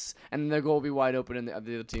 miss, and their goal would be wide open, and the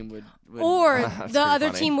other team would or That's the pretty other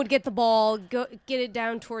funny. team would get the ball, get it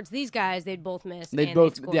down towards these guys. They'd both miss. They and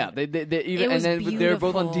both, they'd score. yeah, they even, It was and then they were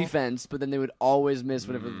both on beautiful. defense, but then they would always miss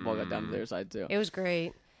whenever the ball got down to their side too. It was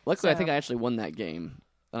great. Luckily, I so- think I actually won that game,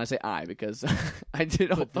 and I say I because I did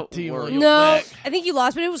all Put the the team work. on your No, back. I think you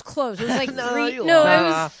lost, but it was close. It was like No, 3. you No,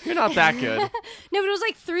 lost. it was You're not that good. no, but it was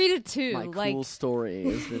like 3-2. My like cool story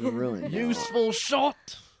has been ruined. Useful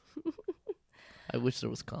shot. I wish there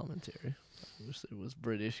was commentary. I wish there was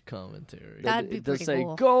British commentary. That'd be It does pretty say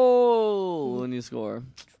cool. goal when you score,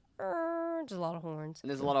 There's a lot of horns. and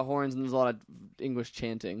there's a lot of horns and there's a lot of English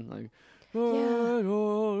chanting, like. Yeah.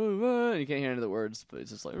 You can't hear any of the words, but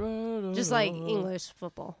it's just like Just like English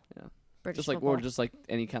football. Yeah. British just like football. or just like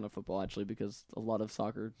any kind of football actually, because a lot of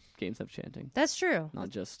soccer games have chanting, That's true. not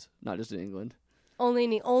just in England.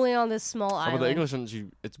 Only on this small But the island. English ones,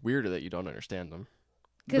 it's weirder that you don't understand them.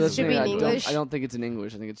 Because it The should be thing, in English. I don't think it's in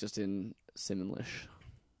English. I think it's just in Simlish.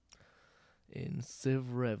 In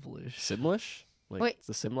Civrevlish. Simlish? Like Wait. it's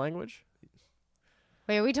the Sim language?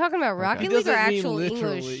 Wait, are we talking about Okay. Rocket He League or doesn't mean actual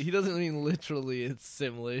literally. English? He doesn't mean literally. It's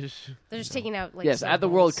Simlish. They're just taking out like Yes, at the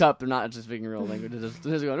World syllables. Cup, they're not just speaking real language. They're just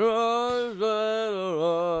going.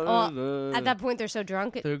 At that point, they're so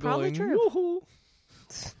drunk. It's They're probably going. true.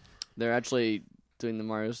 Woohoo. They're actually doing the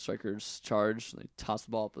Mario Strikers charge. They toss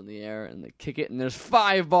the ball up in the air and they kick it, and there's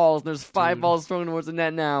 5 balls. There's 5 Dude. balls thrown towards the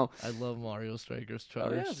net now. I love Mario Strikers Oh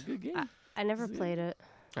Charge. yeah, it's a good game. I never played it.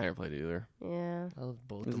 I never played it either. Yeah. I love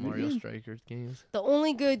both It's the a good Mario game. Strikers games. The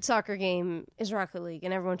only good soccer game is Rocket League,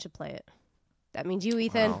 and everyone should play it. That means you,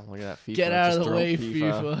 Ethan. Wow, look at that FIFA. Get out of Just the throw way,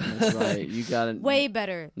 FIFA. That's right. You got it. Way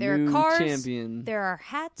better. There New are cars. champion. There are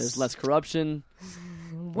hats. There's less corruption.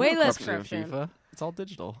 Way less in corruption. FIFA. It's all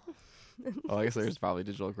digital. Oh, I guess there's probably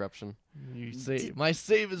digital corruption. You say my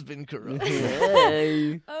save has been corrupted.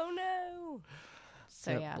 Hey. Oh no.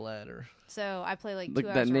 So Sepp yeah. Blatter. So I play like 2 Look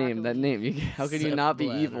hours at that of name. Rocket That League. name. How can you Sepp not be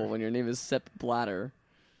Blatter. evil when your name is Sepp Blatter?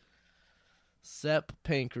 Sepp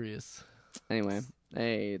Pancreas. Anyway,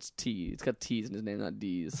 hey, it's T. It's got T's in his name, not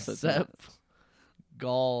D's. So it's Sepp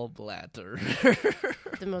Gallbladder.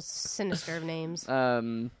 The most sinister of names.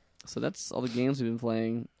 So that's all the games we've been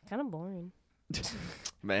playing. Kind of boring.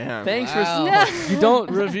 Man. Thanks Wow. for you don't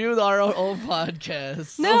Reviewed our own podcast.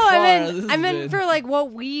 So No, far, I this meant has been- for like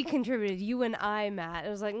what we contributed. You and I, Matt. It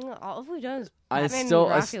was like all we've done is I Batman still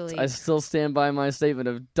and Rocket League. I still stand by my statement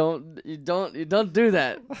of don't do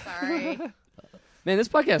that. Sorry. Man, this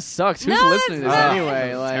podcast sucks. Who's No, listening to it's this not.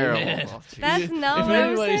 anyway? Like, Terrible. Man. Oh, geez. That's not if what I'm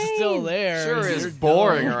anybody's saying. still there, Sure is you're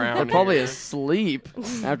boring dumb. around they're probably here. asleep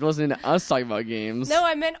after listening to us talk about games. No,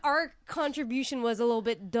 I meant our contribution was a little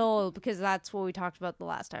bit dull because that's what we talked about the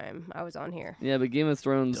last time I was on here. Yeah, but Game of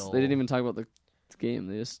Thrones, Dull. they didn't even talk about the game.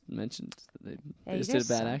 They just mentioned they Yeah, you just did a guys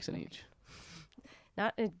bad suck. accent each.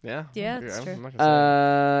 Not Yeah. Yeah, I'm that's not true.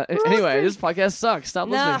 gonna say Anyway, this podcast sucks. Stop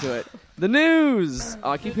Nah. listening to it. The news.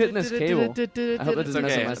 Oh, I keep hitting this cable. I hope that it. doesn't It's mess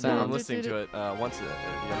okay. up my I'm sound. listening to it once a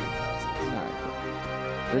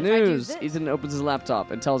The If I do news. this- Ethan opens his laptop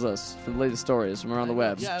and tells us from the latest stories from around the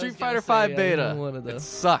web. Yeah, I was Street gonna Fighter say, V I'm beta. one of It those.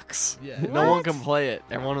 sucks. Yeah. No one What? can play it.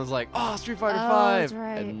 Everyone was like, "Oh, Street Fighter Oh, V," that's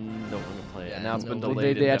right. and no one can play it. Yeah, And now it's been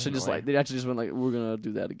nobody- delayed. They actually just indefinitely. went like, we're gonna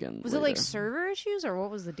do that again. Was it like later. server issues or what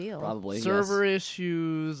was the deal? Probably Server yes.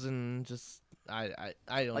 issues and just I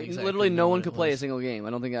don't Like exactly literally, know no what one could play a single game. I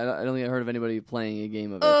don't think I heard of anybody playing a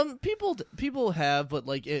game of it. People have, but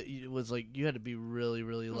like it was like you had to be really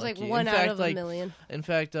really It was lucky. like one in out fact, of like, a million. In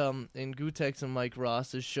fact, in Gutex and Mike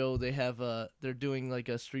Ross's show, they have they're doing like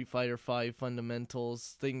a Street Fighter V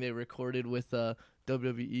fundamentals thing they recorded with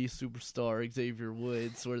WWE superstar Xavier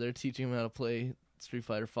Woods, where they're teaching him how to play Street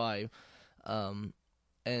Fighter V.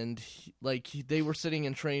 And they were sitting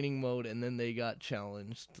in training mode, and then they got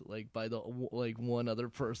challenged like by the one other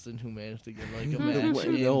person who managed to get like a match.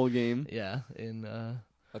 the whole game. Yeah, and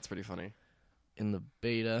That's pretty funny. in the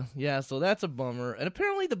beta. Yeah, so that's a bummer. And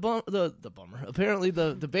apparently the bummer. Apparently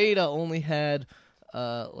the beta only had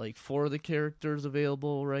like 4 of the characters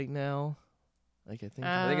available right now. Like I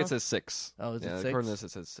think it says 6. Oh, is it 6? According to this,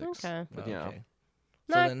 it says 6. Okay. But yeah. Okay.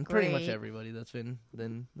 So Not then pretty much great. everybody that's been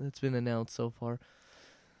announced so far.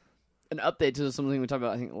 An update to something we talked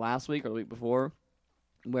about, I think, last week or the week before,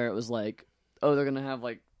 where it was like, oh, they're going to have,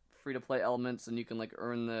 like, free-to-play elements, and you can, like,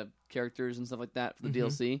 earn the characters and stuff like that for the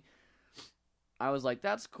DLC. I was like,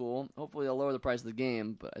 that's cool. Hopefully they'll lower the price of the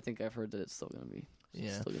game, but I think I've heard that it's still going to be...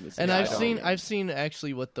 Yeah. Still gonna be And $60. I've seen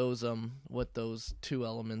actually what those 2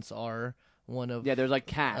 elements are. One of Yeah, there's, like,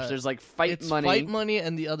 cash. There's, like, fight it's money. fight money,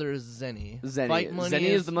 and the other is Zenny. Zenny. Fight money Zenny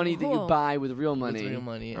is the money that you Cool. buy with real money. With real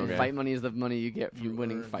money. And Okay. fight money is the money you get from You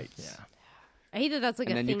winning earn- fights. Yeah. I hate that that's like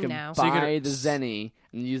And a then thing you can now. So you buy can- the Zenny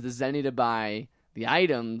and use the Zenny to buy the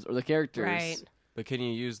items or the characters. Right. But can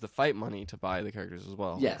you use the fight money to buy the characters as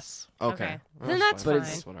well? Yes. Okay. Well, Then that's fine. But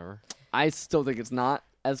it's- Whatever. I still think it's not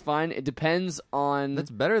as fine. It depends on...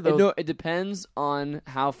 That's better though. It depends on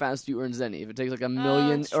how fast you earn Zenny. If it takes like a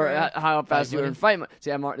million, that's or true. how fast you money. earn fight money.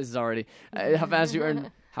 See, this is already how fast you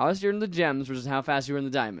earn. How fast you earn the gems versus how fast you earn the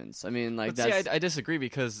diamonds. I mean, like But that's. see, I disagree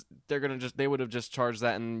because they would have just charged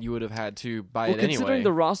that, and you would have had to buy well, it considering anyway.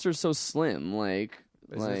 the roster's so slim, like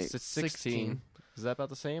It's 16. Is that about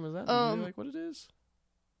the same? Is that Um, like what it is?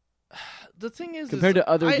 The thing is, compared to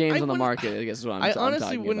other games on the wouldn't- market, I guess is what I'm I I'm honestly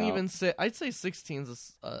talking wouldn't about. even say. I'd say 16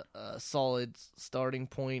 is a solid starting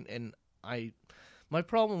point, and my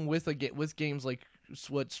problem with with games like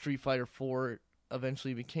what Street Fighter 4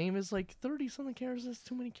 eventually became is like 30 something characters is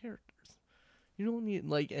too many characters. You don't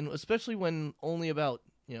need and especially when only about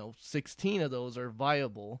 16 of those are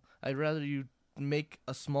viable. I'd rather you make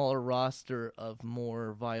a smaller roster of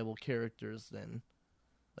more viable characters than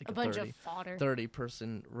like A bunch 30, of fodder.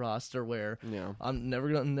 30-person roster where Yeah. I'm never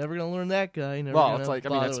gonna learn that guy. Never Well, gonna it's like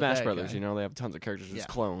bother at with Smash that Brothers, guy. they have tons of characters just Yeah.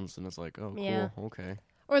 clones, and it's like, oh, cool, Yeah. okay.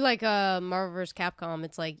 Or like Marvel vs. Capcom,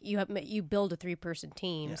 it's like you build a 3-person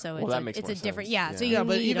team, Yeah. so Well, it's that a, makes it's more a different sense. So Yeah. you Yeah,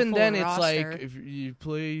 but need a even full then, it's roster. like if you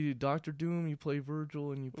play Doctor Doom, you play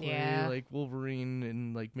Virgil, and you play Yeah. like Wolverine,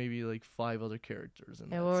 and like maybe like 5 other characters.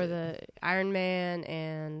 And And that's what were it. the Iron Man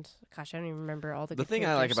and gosh, I don't even remember all the. The good thing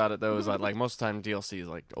I like characters. about it though is that like most of the time DLC is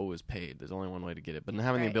like always paid. There's only one way to get it, but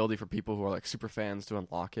having the Right. ability for people who are like super fans to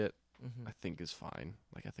unlock it, Mhm. I think is fine.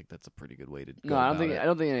 Like I think that's a pretty good way to. Go No, I don't about think. it. I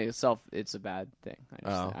don't think in itself it's a bad thing.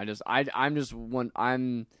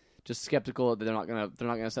 I'm just skeptical that they're not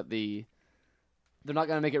gonna set the. They're not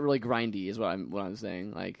gonna make it really grindy. Is what I'm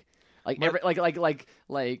saying. Like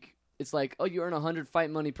it's like, oh, you earn 100 fight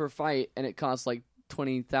money per fight, and it costs like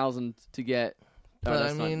 20,000 to get. But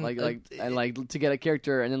that's I not- mean, like to get a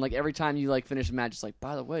character, and then like every time you like finish a match, it's like,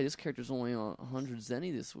 by the way, this character's only on 100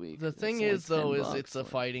 Zenny this week. The It's thing only is, though, $10 is it's a like-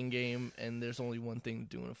 fighting game, and there's only one thing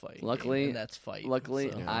to do in a fighting Luckily- game, and that's fight.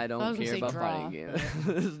 Luckily, so- Yeah. I I don't was gonna care say about draw. fighting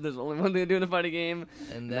games. There's only one thing to do in a fighting game,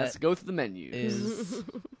 and and that that's go through the menus. is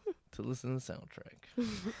to listen to the soundtrack,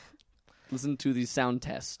 Listen to the sound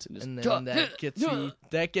test, and, just and then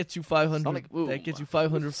that gets you 500. Sonic boom. That gets you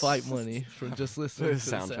 500 fight money from just listening to the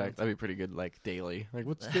soundtrack. That'd be pretty good. Like daily. Like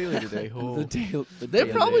what's daily today? Oh. the There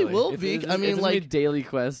daily- probably daily. will If be. it's- I if mean, it's gonna be like daily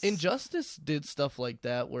quests. Injustice did stuff like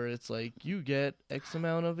that, where it's like you get X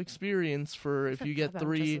amount of experience for if you get Forgot about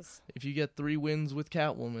 3 Justice. if you get 3 wins with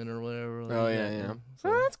Catwoman or whatever. Like Oh, that. yeah, yeah. So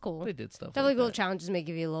Oh, that's cool. they did stuff. Definitely like little that. challenges may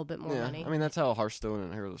give you a little bit more Yeah, money. I mean that's how Hearthstone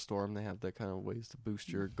and Heroes of the Storm they have that kind of ways to boost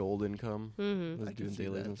your gold income. Mm-hmm. With I can doing see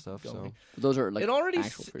dailies that and stuff. going. So those are like it already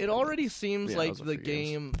actual free it games. already seems Yeah, like those are the free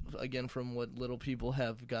games. game again from what little people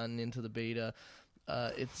have gotten into the beta.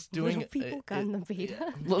 It's doing Little people got in the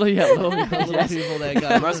beta. Little little little yes. people that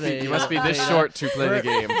got you must be this short to play the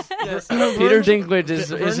game. Peter Dinklage is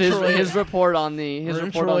Vern his Troyer- report on the his Vern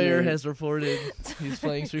report on Troyer the, has reported he's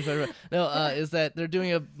playing Street Fighter. No, is that they're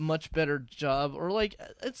doing a much better job, or like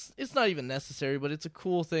it's not even necessary, but it's a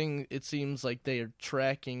cool thing. It seems like they are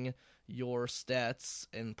tracking your stats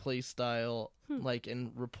and play style, like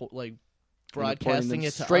and report like broadcasting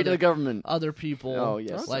it to straight to the government. other people. Oh, yes.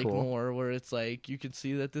 That's like cool. more where it's like you can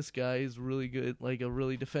see that this guy is really good, like a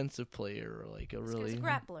really defensive player, or like a This really guy's a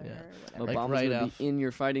grappler yeah. or whatever. Like Obama's right gonna off. be in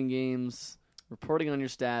your fighting games, reporting on your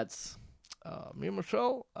stats. Me and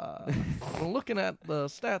Michelle, we're looking at the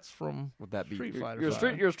stats from Would that be Street Fighter. Your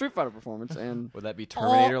 5. Street Fighter performance, and would that be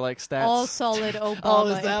Terminator like stats? All solid Obama. Oh,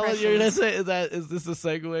 is that what you're gonna impressions. say? Is this a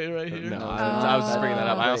segue right here? No, No. I was just bringing that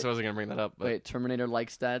up. I Wait. also wasn't gonna bring that up. But wait, Terminator like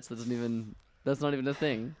stats. That's not even a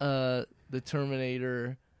thing. The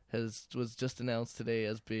Terminator was just announced today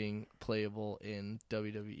as being playable in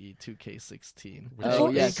WWE 2K16. Which Oh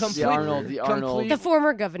is yes, complete- the Arnold. The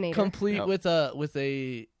former governor. complete Yep. with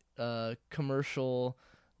a commercial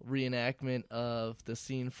reenactment of the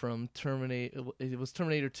scene from Terminator. It was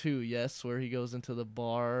Terminator 2, yes, where he goes into the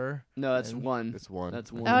bar. No, that's and- one. It's one.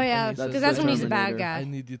 That's one. Oh yeah, And he because says that's the when he's a bad Terminator. guy. I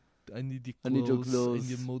need your I need your clothes clothes. and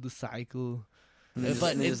your motorcycle. And he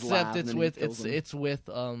But just laugh, except and it's then he with kills them. it's with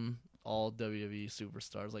all WWE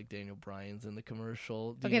superstars like Daniel Bryan's in the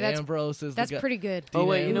commercial. Okay, Dean that's- Ambrose is That's the guy. pretty good. Oh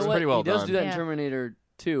wait, you Dean know It's what? pretty well He does done. do that in Yeah. Terminator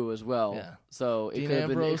 2 as well. Yeah. So it Dean could have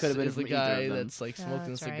been. It Ambrose could have been is from the either guy of them. that's like Oh, smoking a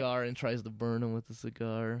that's right. cigar and tries to burn him with a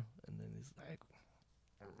cigar, and then he's like,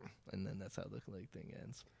 and then that's how the thing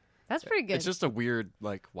ends. That's pretty good. It's just a weird,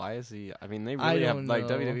 like, why is he? I mean, they I really have, don't like,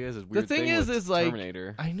 know. WWE has this weird thing is with like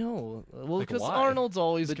Terminator. I know, well, Like, because why? Arnold's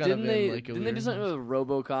always But kind of didn't been they? like a Didn't they do weird- something with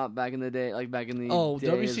RoboCop back in the day? Like back in the day as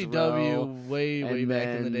WCW well? way And back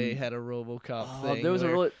in the then- day had a RoboCop Oh, thing. there was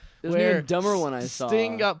where, a really. There's where a dumber one I saw.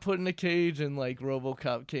 Sting got put in a cage and like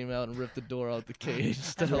RoboCop came out and ripped the door out the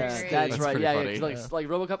cage to help Yeah, That's Sting. that's right. pretty Yeah, funny. 'cause, like,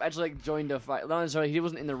 Yeah. like RoboCop actually like joined a fight. Not necessarily, he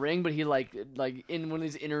wasn't in the ring, but he like in one of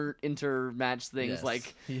these inter match things, Yes,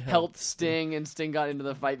 like he helped Sting, and Sting got into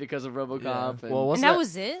the fight because of RoboCop. Yeah. And Well, and wasn't that that-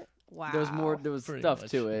 was it. Wow. there was more. There was Pretty stuff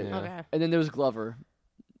much. to it. Yeah. Okay. And then there was Glover.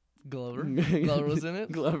 Glover. Glover was in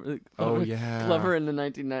it. Glover. Oh yeah. Glover in the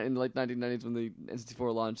 1990s when the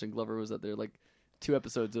NCT4 launched, and Glover was up there like 2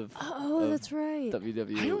 episodes of Oh, of that's right.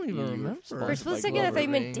 WWE. I don't even remember. sponsored For a split by second, I Glover. thought you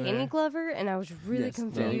meant being Danny there. Glover, and I was really Yes,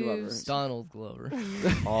 Danny Glover. confused. Donald Glover.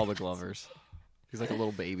 all the Glovers. He's like a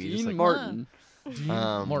little baby. just Dean like, Martin.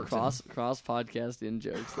 Martin. Cross podcast in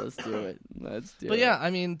jokes. Let's do it. Let's do it. But yeah, I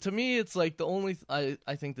mean, to me, it's like the only. I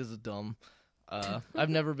think this is dumb. I've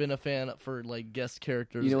never been a fan for like guest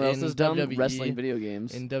characters. You know what else in is dumb? WWE, Wrestling video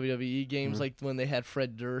games. in WWE games, Mhm. like when they had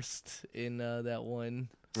Fred Durst in that one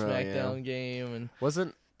Oh, yeah. SmackDown game, and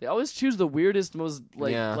wasn't They always choose the weirdest, most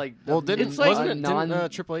like yeah. like. Well, the didn't It's like- wasn't it, non didn't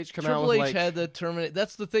Triple H come out Triple with H like had the Terminator.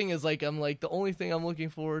 That's the thing is like I'm like the only thing I'm looking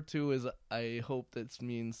forward to is I hope that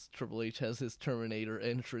means Triple H has his Terminator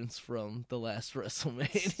entrance from the last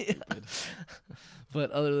WrestleMania. But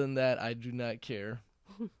other than that, I do not care.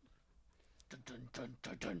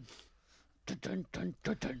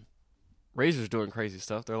 Razor's doing crazy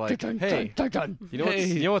stuff. They're like, hey, you know Hey.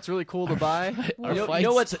 you know what's really cool to buy? Our know- fights, you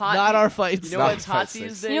know what's hot? Not our fights. You know Not what's hot fight these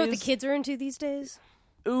six. days? You know what the kids are into these days?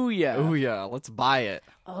 Ooh yeah. Oh yeah, let's buy it.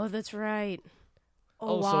 Oh, that's right.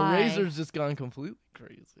 Oh, so why? Razor's just gone completely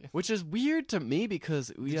crazy. Which is weird to me because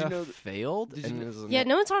Ouya know failed. did you and know- is Yeah,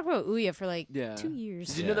 no one talked about Ouya for like Yeah. 2 years.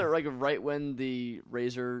 Did you Yeah. know that like right when the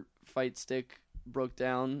Razor fight stick broke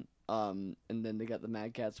down, and then they got the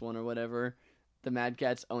Mad Cats one or whatever, the Mad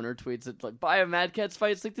Cats owner tweets it like, "Buy a Mad Cats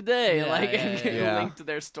fight stick today!" Yeah, like yeah, and yeah. Yeah. link to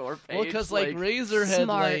their store page. Well, because like Razor had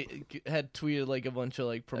Smart. like had tweeted like a bunch of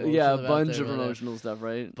like promotions. yeah, a about bunch their of whatever. promotional stuff,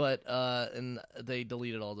 right? But and they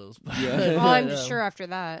deleted all those. Yeah. Oh, I'm Yeah. sure after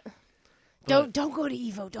that. But- Don't go to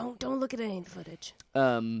Evo. Don't look at any of the footage.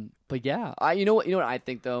 But yeah, you know what I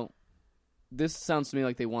think though. This sounds to me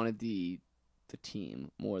like they wanted the team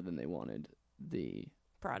more than they wanted the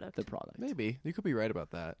Product. product. Maybe you could be right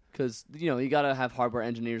about that. Because you gotta have hardware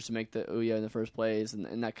engineers to make the Ouya in the first place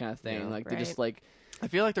and that kind of thing. Yeah. Like they just Right. like I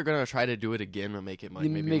feel like they're gonna try to do it again and make it like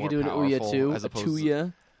maybe make more it do an powerful Ouya too, as a opposed to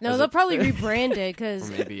Tuya. No, As they'll a- probably rebrand it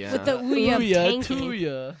because or maybe yeah. with the Ouya Ouya, tanky.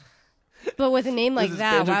 Tuya. But with a name like This is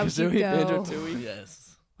that, why would you Banjo-Kazooie, go? Banjo-Tooie.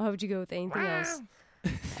 Yes. Why would you go with anything else?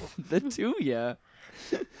 The Tuya.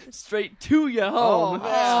 Straight Tuya Oh, home. man.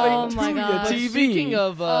 Oh Straight my Tuya God. But TV. speaking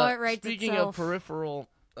of Oh, it writes speaking itself. of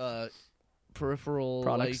peripheral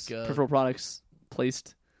products, like peripheral products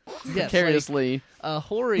placed yes, like, precariously.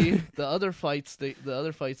 Hori, the other fight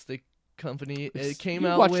stick company, it came You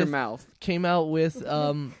out watch with your mouth.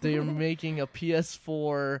 they're making a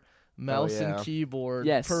PS4 mouse yeah. and keyboard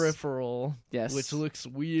Yes. peripheral, Yes, which looks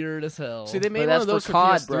weird as hell. See, they but made one that's of those for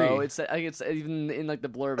COD, PS3. bro. I think it's even in like the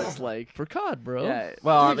blurb. It's like for COD, bro. yeah.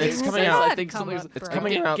 Well, Dude, it's it's coming so out. bad. I think Come something. up, It's bro.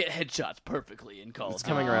 coming get, out. Get headshots perfectly in Call It's of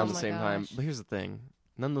coming Duty. around Oh the my same time. gosh. But here's the thing: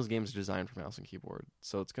 none of those games are designed for mouse and keyboard,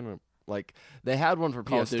 so it's gonna like they had one for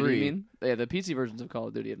Call of PS3. Duty, you mean? Yeah, the PC versions of Call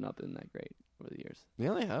of Duty have not been that great over the years.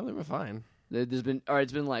 Yeah, they have. They've been fine. There's been, or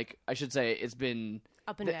it's been like, I should say, it's been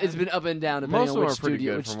Up and down. It's been up and down depending Most on of them which are pretty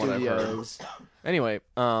studio, good which from what I've heard. studios. Anyway,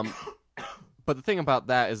 but the thing about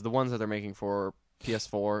that is the ones that they're making for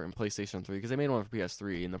PS4 and PlayStation 3, because they made one for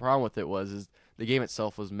PS3, and the problem with it is the game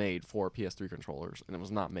itself was made for PS3 controllers, and it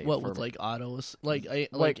was not made What for with like autos, like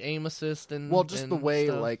aim assist and well, just and the way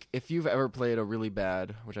stuff? like if you've ever played a really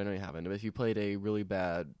bad, which I know you haven't, but if you played a really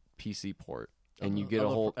bad PC port and you get Of a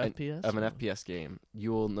whole FPS of an FPS game,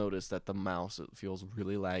 you will notice that the mouse it feels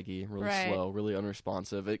really laggy, really Right. slow, really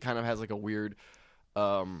unresponsive. It kind of has like a weird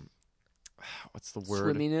what's the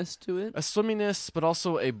word? Swimminess to it. A swimminess, but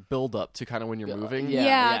also a build up to kind of when you're moving.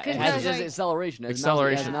 Yeah, It 'cause has like- acceleration.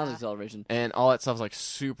 Acceleration. It has mouse acceleration. And all that stuff's like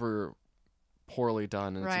super poorly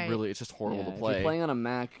done, and Right. it's just horrible to If play. you're playing on a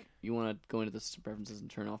Mac, you want to go into the preferences and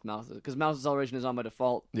turn off mouse because mouse acceleration is on by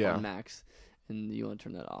default on Macs, and you want to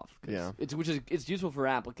turn that off. Yeah, it's useful for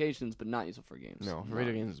applications, but not useful for games. No,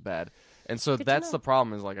 radio games is bad, and so Good to that's know. the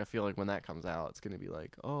problem. Is like I feel like when that comes out, it's going to be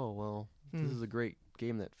like, oh well, this is a great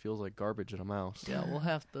game that feels like garbage in a mouse. Yeah, we'll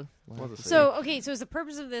have to. So is the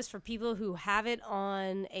purpose of this for people who have it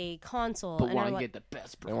on a console But and want are to like, get the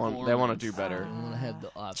best They performance. want to do better. I want to have the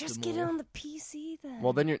optimal. just get it on the PC then.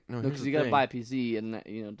 Well, then here's because the you got to thing. buy a PC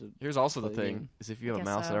and Here's also the play the thing: game. is if you have a Guess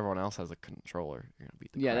mouse so. and everyone else has a controller, you're gonna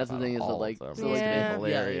beat the Yeah, crap that's the out thing of is that, all like, of them. so, It's like, gonna be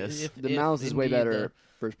Yeah. hilarious. if the mouse is way indeed better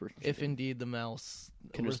first person. If shooting. indeed the mouse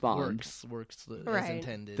Can respond. works as Right.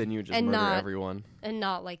 intended. Then you just And murder not- everyone. and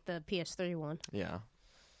not like the PS3 one. Yeah,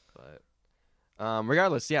 but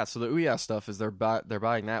regardless, yeah. So the Ouya stuff is they're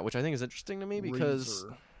buying that, which I think is interesting to me because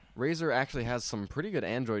Razer actually has some pretty good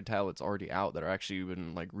Android tablets already out that are actually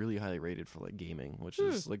been like really highly rated for like gaming, which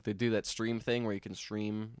is like they do that stream thing where you can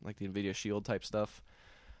stream like the Nvidia Shield type stuff.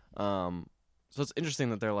 So it's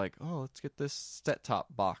interesting that they're like, oh, let's get this set top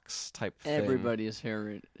box type thing. Everybody has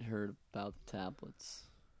heard about the tablets.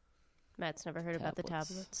 Matt's never heard about the Tablets.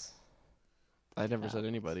 tablets. I never said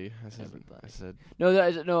anybody. I Everybody. said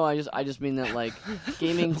No, I just mean that like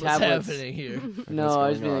gaming What's tablets. happening here? No, What's I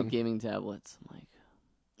just going mean on? like gaming tablets. I'm like,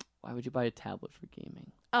 why would you buy a tablet for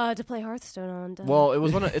gaming? To play Hearthstone on. duh. Well, it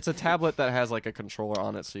was it's a tablet that has like a controller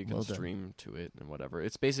on it, so you can Well done. stream to it and whatever.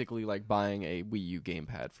 It's basically like buying a Wii U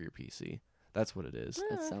gamepad for your PC. That's what it is. Oh,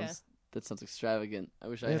 That okay. sounds extravagant. I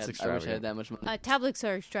wish I It's had. I wish I had extravagant. that much money. Tablets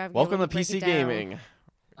are extravagant. Welcome to when you break PC it down. gaming.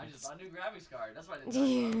 I just bought a new graphics card. That's why I didn't.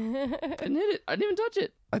 you I didn't hit it. I didn't even touch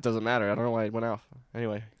it. It doesn't matter. I don't know why it went off.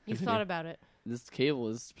 Anyway, continue. thought about it. This cable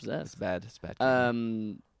is It's possessed. bad. It's bad.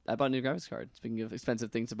 I bought a new graphics card. Speaking of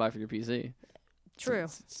expensive things to buy for your PC. True.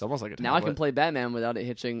 It's almost like a tablet. Now I can play Batman without it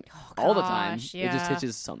hitching all the time. gosh, It just yeah.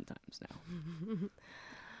 hitches sometimes now.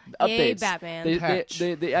 Yay, Updates. Batman. Patch.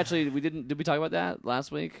 Actually, did we talk about that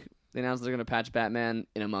last week? They announced they're going to patch Batman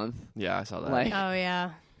in a month. Yeah, I saw that. Like, Oh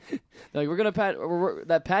yeah. like we're going to patch.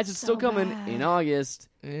 That patch is So still coming bad. in August.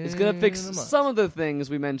 It's going to fix In a month. some of the things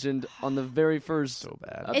we mentioned on the very first. so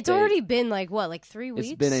bad. update. It's already been like 3 weeks?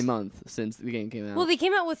 It's been a month since the game came out. Well, they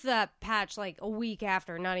came out with that patch like a week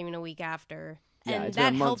after, not even a week after. Yeah, And it's been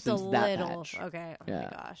a that month helped a since that little. patch. Okay. Oh Yeah.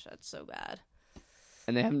 my gosh, that's so bad.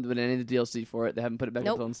 and they haven't put any of the DLC for it. They haven't put it back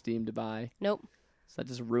Nope. up on Steam to buy. Nope. So that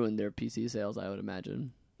just ruined their PC sales, I would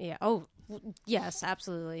imagine. Yeah. Oh, yes,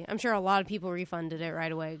 absolutely. I'm sure a lot of people refunded it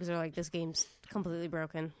right away because they're like, this game's completely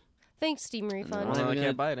broken. Thanks, Steam refund. Well, I gonna-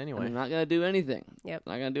 can't buy it And anyway. they're not going to do anything. Yep.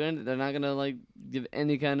 Not going to do anything. They're not going to like give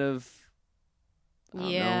any kind of I don't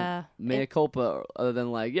know, Yeah. mea culpa other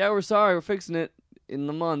than like, yeah, we're sorry, we're fixing it in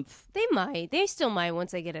the month. They might. They still might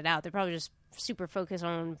once they get it out. They're probably just super focused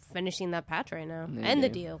on finishing that patch right now and the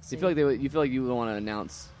Maybe. DLC. You feel like they would, you feel like you would want to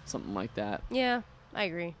announce something like that. Yeah, I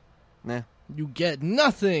agree. Nah. You get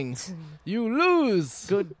nothing. You lose.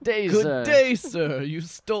 Good day, Good sir. day, sir. You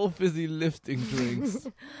stole fizzy lifting drinks.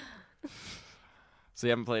 So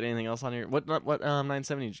you haven't played anything else on your what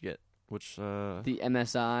 970 did you get? Which The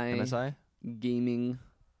MSI, MSI? gaming.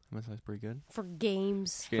 MSI's pretty good. For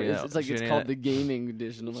games. Did you get It's like did it's you called get the gaming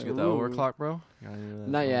edition. I'm Did like, you get the ooh. overclock, bro? You got any of that?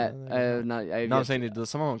 Not yet. I have not. I have No, I'm yet saying to- does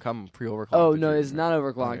some of them come pre-overclocked? Oh that no, you- it's not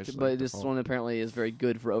Okay, overclocked, it's but like this default. one apparently is very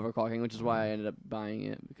good for overclocking, which is why I ended up buying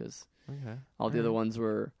it because Okay. all the other ones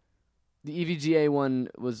were. The EVGA one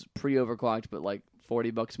was pre-overclocked, but like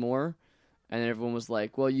 $40 more, and then everyone was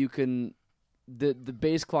like, "Well, you can." The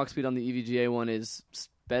base clock speed on the EVGA one is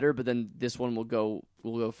better, but then this one will go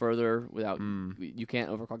further without. You can't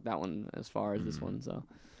overclock that one as far as this one. So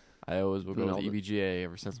I always will go No, with but- EVGA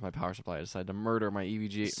ever since my power supply decided to murder my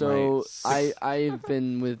EVGA. So my I've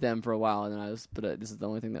been with them for a while, and this is the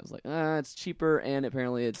only thing that was like, it's cheaper, and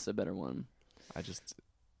apparently it's a better one. I just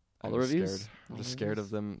All I'm the just reviews? scared. I'm All just the scared reviews?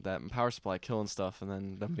 of them that power supply killing stuff, and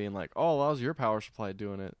then them being like, "Oh, that was your power supply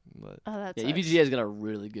doing it." But Oh, that's Yeah, EVGA's got a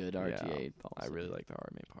really good RTA policy. I really like the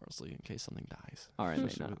RMA power supply in case something dies, RMA,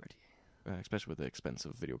 especially not with- RTA. especially with an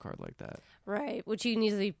expensive video card like that. right. Which you can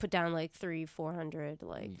easily put down like 300-400.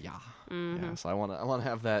 Like, Yeah, mhm. yeah. So I want to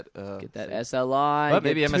have that. Get that thing. SLI. But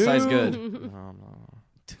maybe get MSI is good. Mhm. No.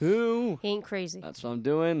 Two. He ain't crazy. That's what I'm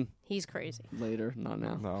doing He's crazy. later, not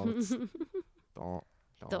now. No, it's,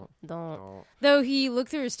 don't. Don't. Though he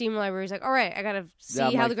looked through his Steam library, he's like, all right, I gotta see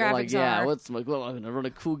I'm how like, the graphics like, yeah, are. what's like? Well, I'm gonna run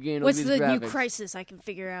a cool game. What's with the these new graphics. crisis I can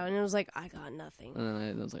figure out? And it was like, I got nothing. And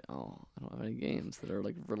then I was like, oh, I don't have any games that are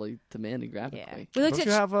like really demanding graphically. We looked Don't at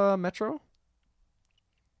you have a Metro?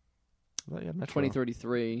 But yeah, Metro.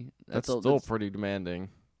 2033. That's still pretty demanding.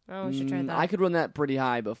 Oh, we should try that. I could run that pretty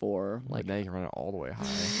high before. Like now you can run it all the way high.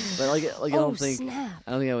 But I don't think snap.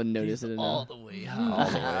 I don't think I would notice it all enough. the way all high.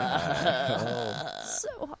 the way high.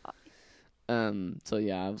 So high. So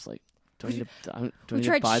yeah, I was like, do I need to We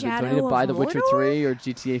tried buy Shadow The of Witcher Mordor? 3 or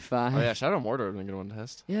GTA 5? Oh yeah, Shadow of Mordor would be a good one to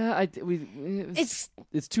test. Yeah,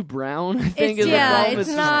 it's too brown. I think It's is the problem. it's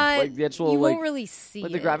just, not. like the actual you like won't really see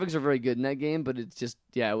the it. graphics are very good in that game, but it's just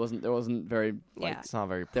it wasn't very like Yeah. It's not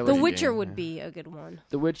very. The The pretty Witcher game, would yeah. be a good one.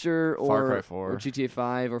 The Witcher Far or Cry 4. or GTA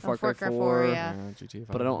 5 or Far Far Cry Cry 4. 4, yeah. GTA 5.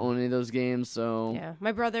 But I don't own any of those games, so Yeah,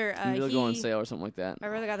 my brother. maybe they'll go on He, sale or something like that. my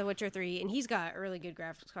brother got The Witcher 3, and he's got a really good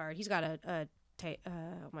graphics card. He's got oh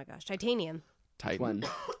my gosh, titanium. Titan. When?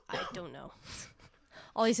 I don't know.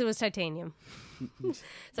 All he said was titanium. So I just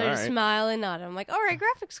Alright. smile and nod. I'm like, all right,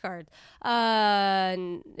 graphics card.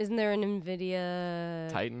 Isn't there an NVIDIA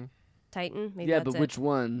Titan. Titan? Maybe Yeah, that's but it. which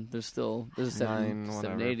one? There's a 9,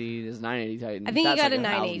 780. There's 980 Titan. I think he That's got like a $1,000.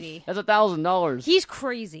 980. That's $1,000. He's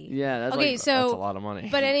crazy. Yeah, that's Okay, like so That's a lot of money.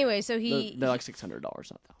 but anyway, so they're like $600, not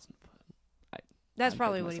 $1,000. that's I'd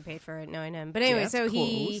probably bet what he myself. paid for it, knowing him. But anyway, That's so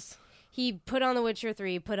close. he put on The Witcher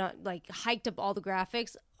 3, put on hiked up all the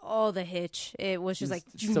graphics, all the hitch. It was just like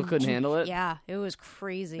Still couldn't handle it. Yeah, it was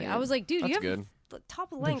crazy. I Man, was like, dude, that's you have good. the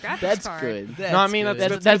top of the line graphics That's card. good. No, I mean, good.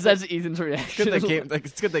 That's Ethan's It's reaction. good that game. Like,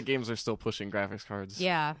 it's good that games are still pushing graphics cards.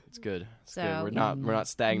 Yeah. It's good. It's So- good. We're not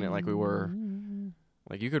stagnant like we were.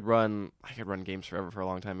 Like I could run games forever for a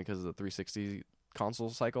long time because the 360 console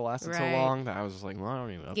cycle lasted so Right. long that I was just like, well, I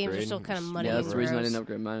don't even upgrade. Games are still kinda Just muddy Yeah, and that's the reason I gross. didn't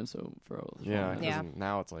upgrade mine. So for a Yeah, long time. Yeah.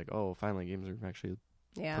 now it's like, oh, finally games are actually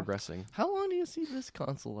Yeah. progressing. How long do you see this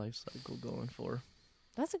console life cycle going for?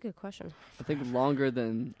 That's a good question. I think longer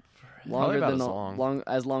than Probably about the as long.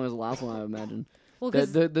 as long as the last one, I would imagine. Well,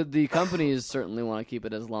 because The companies certainly want to keep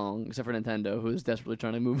it as long, except for Nintendo, who's desperately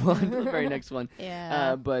trying to move on to the very next one.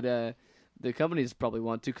 yeah, But the companies probably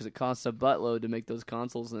want to because it costs a buttload to make those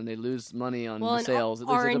consoles, and they lose money on well, the and sales. At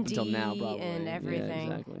least R up and until now, D probably. and Yeah,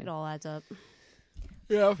 everything, exactly. it all adds up.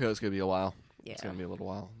 Yeah, I feel it's gonna be a while. Yeah, It's gonna be a little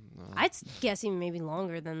while. I'd guess even maybe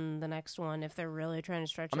longer than the next one if they're really trying to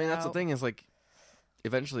stretch. I mean, it that's the out. thing is like,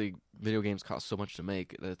 eventually, video games cost so much to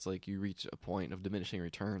make that it's like you reach a point of diminishing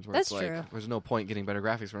returns where That's it's like true. there's no point getting better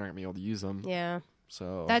graphics. We're not gonna be able to use them. Yeah,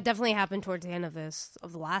 So that definitely happened towards the end of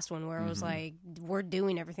the last one, where it was Mhm. like, we're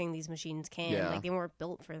doing everything these machines can. Yeah. Like they weren't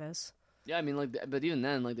built for this. Yeah, I mean, like, but even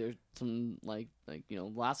then, like, there's some like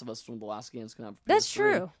Last of Us was one of the last games to come out. For That's PS3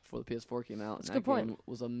 true. Before the PS4 came out, That's and a that good point. game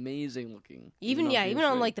was amazing looking. Even on even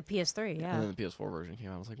on PS3. like the PS3. Yeah, and then the PS4 version came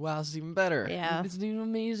out. I was like, wow, this is even better. yeah, It's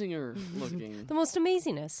even amazinger looking. the most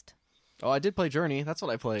amazingest. Oh, I did play Journey. That's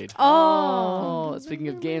what I played. Oh, Speaking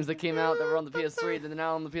of games that came out that were on the PS3, then they're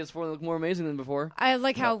now on the PS4 and look more amazing than before. I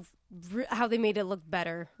like how they made it look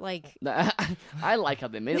better. Like I like how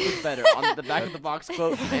they made it look better. On the back of the box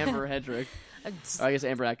quote from Amber Hedrick. Or I guess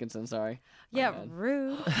Amber Atkinson, sorry. yeah, bad.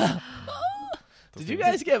 rude. Did you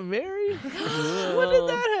guys get married? When did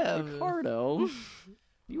that happen? Ricardo,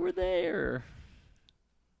 you were there.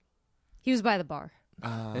 He was by the bar.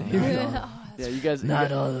 Yeah, you guys.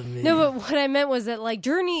 Not all of me. No, but what I meant was that like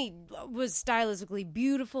Journey was stylistically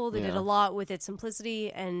beautiful. They did Yeah. a lot with its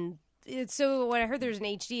simplicity, and it's so when I heard there's an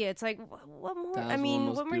HD, it's like what more? That was I one of the mean,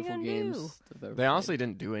 most what more are you beautiful gonna games do? I've ever They honestly played.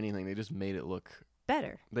 didn't do anything. They just made it look.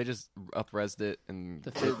 Better. They just up-resed it and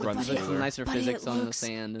The, it runs the smoother. nicer But physics it on the looks-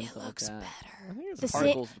 sand and It stuff looks like that. I think it's The, a sa-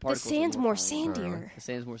 particles- the particles are sand's more more fine. sandier. The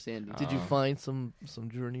sand's more sandy. Did you Oh. find some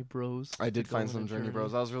Journey bros? I did to go find on some a Journey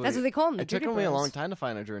Bros. I was really. That's what they call them. The It took Journey me a Bros. long time to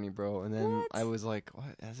find a Journey Bro, and then What? I was like, "What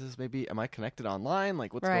is this? Maybe am I connected online?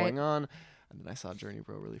 Like, what's Right. going on?" And then I saw Journey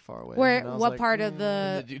Bro really far away. Where? and I was What like, part of "Mm."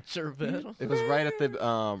 the? Did you chirp it? It was right at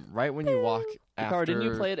the right when you walk after. Ricardo,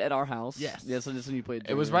 didn't you play it at our house? Yes. Yeah, so this when you played.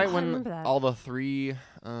 It was Journey. right I when remember that. all the three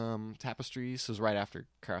tapestries. It was right after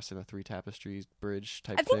crossing the three tapestries bridge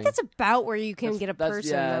type I think thing. that's about where you can get a That's-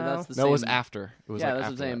 person. yeah, though. that's the no, it was same- after. It was yeah, like that's what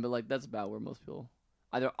I'm after saying. that. But like that's about where most people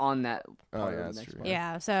either on that. Oh, part yeah, or the that's next true. part.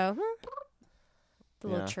 Yeah. So the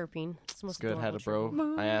little Yeah. chirping. It's the It's most good. Had a adorable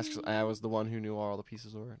bro. I asked. I was the one who knew where all the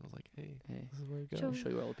pieces were, and I was like, "Hey, Hey, this is where you go." Show I'll show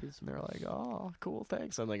you all the pieces. And they were like, "Oh, cool,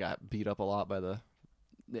 thanks." And they got beat up a lot by the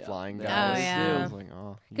Yeah, flying they guys. always yeah. I was like,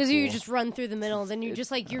 "Oh, Because you cool." just run through the middle, then you're It's-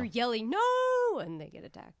 just like you're yelling no, and they get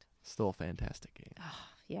attacked. still a fantastic game.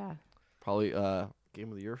 Yeah. Probably game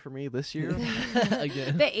of the year for me this year.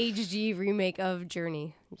 Again. The HG remake of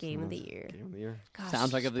Journey, Game of the Year. Game of the year. Gosh,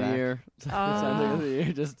 Soundtrack of the Back. year. Soundtrack of the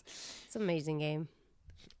year. Just it's an amazing game.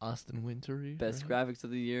 Austin Wintory. best right? graphics of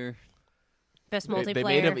the year. Best They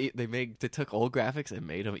multiplayer. made them. They took old graphics and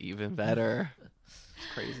made them even better.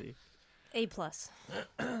 It's crazy. A+.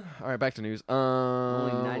 All right, back to news.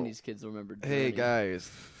 Only 90s kids remember Journey. Hey guys,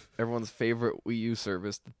 everyone's favorite Wii U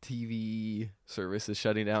service, the TV service, is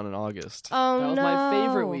shutting down in August. Oh That was no! my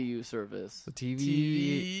favorite Wii U service. The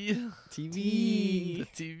TV. The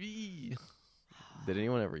TV. Did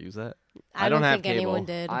anyone ever use that? I don't don't have think cable. anyone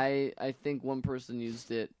did. I think one person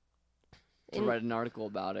used it to write an article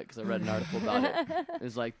about it, because I read an article about it.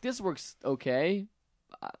 It's like, this works okay.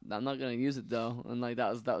 I'm not going to use it, though. And like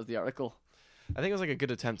that was the article. I think it was like a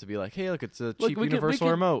good attempt to be like, hey, look, it's a Look, cheap we universal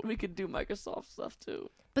could, remote. We could do Microsoft stuff, too.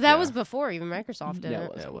 But that Yeah. was before even Microsoft did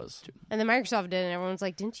it. Yeah, it was. And then Microsoft did it, and everyone's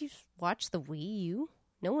like, didn't you watch the Wii U?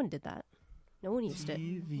 No one did that. No one used it.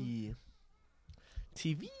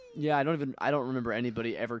 TV. Yeah, I don't remember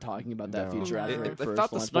anybody ever talking about that No. feature No. after I it first thought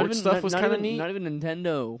the launched. sports Not even- stuff not- was not kinda even- neat. Not even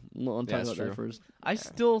Nintendo. Talking That's about true. that first. I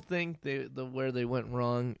still think where they went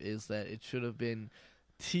wrong is that it should have been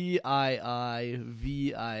TIIVII.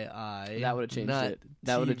 That would've changed not it.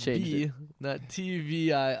 That would've changed TV, it. Not TVII.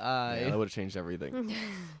 Yeah, that would have changed everything.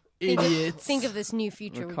 Idiots. Think of this new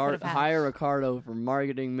future we could have had. Hire Ricardo for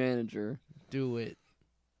marketing manager. Do it.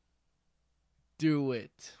 Do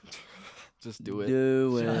it. Just do it.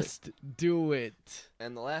 Do it. Just do it.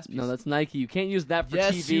 And the last piece. No, that's Nike. You can't use that for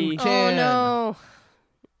Yes, TV. you Oh can. no!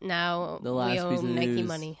 Now The we last owe piece of Nike news.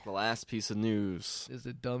 money. The last piece of news. Is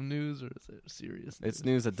it dumb news or is it serious news? It's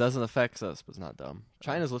news that doesn't affect us, but it's not dumb.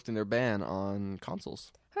 China's lifting their ban on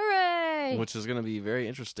consoles, Hooray! which is going to be very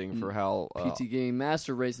interesting for how. PT Game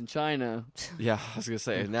Master Race in China. Yeah, I was going to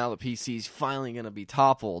say, now the PC's finally going to be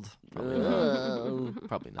toppled. Probably not.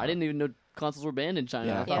 Probably not. I didn't even know consoles were banned in China.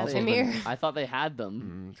 Yeah, I thought Yeah, they same had them. here. I thought they had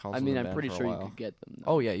them. Consoles I mean, have I'm been pretty banned sure for a you while. could get them.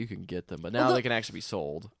 though. Oh, yeah, you can get them, but now Although- they can actually be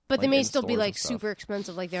sold. But they like, may in still be stores like and stuff. super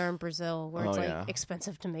expensive, like they're in Brazil, where it's Oh, like yeah.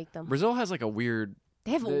 expensive to make them. Brazil has like a weird.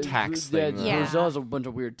 They have The- tax yeah, thing, though. Yeah. Brazil has a bunch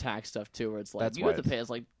of weird tax stuff too, where it's like That's you why have to pay us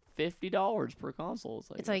like $50 per console.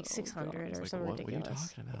 it's like oh, 600 God. or It's like, something what are you ridiculous.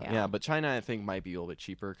 talking about? Yeah. Yeah, but China, I think, might be a little bit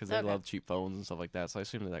cheaper because they Okay. love cheap phones and stuff like that. So I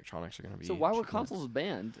assume the electronics are going to be. So why were cheaper. consoles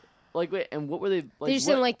banned? Like, wait, and what were they? Like, They just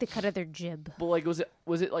what, didn't like the cut of their jib. But like, was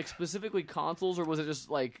it like specifically consoles, or was it just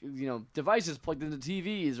like devices plugged into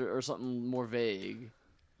TVs, or something more vague?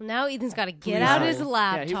 Now Ethan's got to get Please out hold. his Yeah, he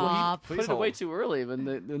laptop. put Please it away hold. too early when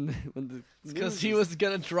the because news he was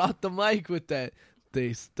gonna drop the mic with that.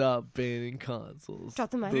 They stopped banning consoles. Drop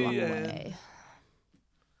the mic The along the end. way.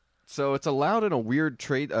 So it's allowed in a weird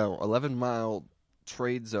 11-mile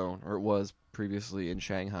trade zone, or it was previously in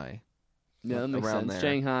Shanghai. Yeah, that makes around sense. there.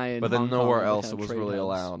 Shanghai, and But then Hong Kong nowhere are the else kind it of was trade really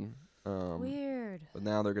hubs. allowed. Weird. But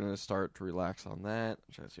now they're going to start to relax on that.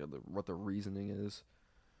 I'm trying to see what the reasoning is.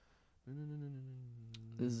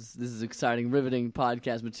 This is exciting, riveting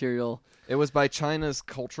podcast material. It was by China's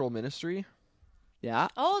cultural ministry. Yeah,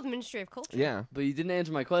 Oh, the Ministry of Culture. Yeah. but you didn't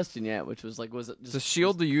answer my question yet, which was like, was it just To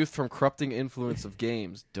shield the youth from corrupting influence of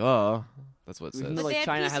games. Duh. That's what it Even says. though But they like had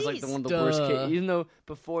China has like PCs. one of the worst Duh. cases, even though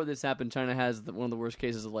before this happened, China has one of the worst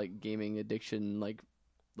cases of like gaming addiction, like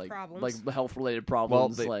Problems. like health related Well,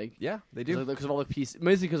 problems, they, like yeah, they do. because of all the PC,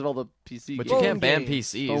 mostly because of all the PC, But games. you Phone can't ban games.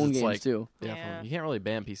 PCs. phone it's games like, too. Yeah. You can't really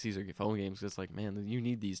ban PCs or phone games 'cause it's like, man, you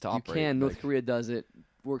need these to You operate. can. North Like, Korea does it.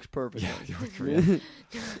 Works perfectly. Yeah, North Korea.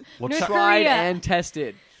 Well, North Chi- Tried Korea. and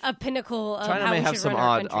tested. A pinnacle of China how may we have should some run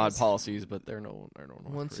our odd countries. policies, but they're no North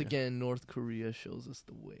Once Korea. again, North Korea shows us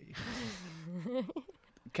the way.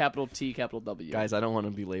 Capital T, capital W. Guys, I don't want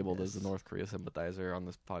to be labeled as a North Korea sympathizer on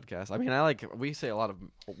this podcast. I mean, we say a lot of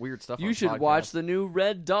weird stuff. you on should podcasts. watch the new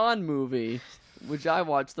Red Dawn movie, which I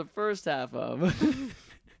watched the first half of.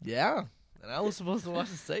 Yeah, and I was supposed to watch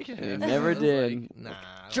the second half. You never I was did. like, nah, I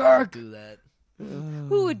don't Jerk! do that.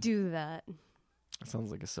 Who would do that? It sounds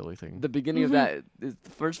like a silly thing. The beginning of that, the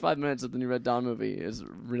first 5 minutes of the new Red Dawn movie is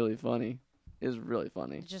really funny. Is really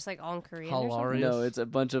funny. Just like all in Korean or Hilarious. something? No, it's a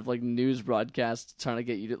bunch of like news broadcasts trying to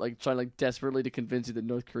get you to trying desperately to convince you that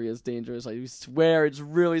North Korea is dangerous. Like, you swear it's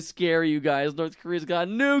really scary, you guys. North Korea's got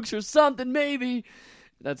nukes or something, maybe.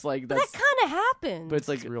 That's But that kind of happened. but it's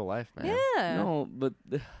like It's real life, man. yeah. no, but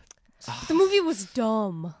The movie was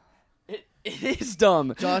dumb. it is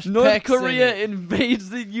dumb. Josh North Peck's in Korea it. invades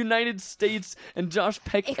the United States, and Josh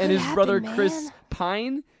Peck It and could his brother happen, Chris man.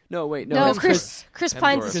 Pine. No, wait, no, No, it's Chris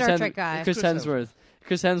Pine's the Hemsworth. Star Hem- Trek guy. Chris Chris Hemsworth.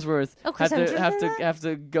 Chris Hemsworth Oh, Chris Hemsworth's in that? have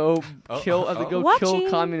to go kill kill Watching.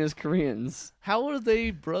 communist Koreans. How are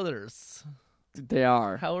they brothers? They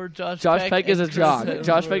are. How are Josh Peck is a and Chris jock. Hemsworth?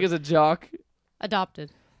 Josh Peck is a jock.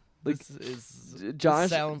 Adopted. like, This is Josh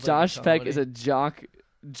sounds like Josh a Peck is a comedy. jock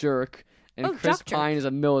jerk, and Oh, Chris jock jerk. Pine is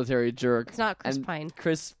a military jerk. It's not Chris and Pine.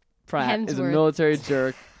 Chris Pratt is a Hemsworth. military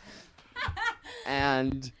jerk.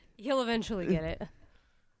 And He'll eventually get it.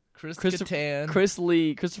 Catan.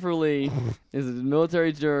 Christopher Lee is a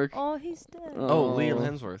military jerk. Oh, he's dead. Oh, Liam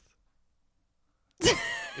Hemsworth.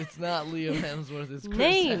 It's not Liam Hemsworth. It's Chris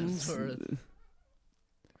Names. Hemsworth.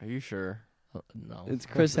 Are you sure? No. It's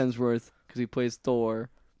Chris Hemsworth because he plays Thor.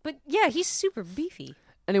 But yeah, he's super beefy.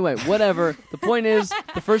 Anyway, whatever. The point is,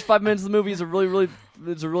 the first 5 minutes of the movie is a really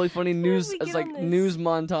funny news. we It's get like on this? news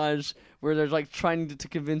montage where they're like trying to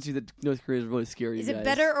convince you that North Korea is really scary. Is you it guys.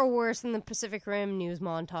 better or worse than the Pacific Rim news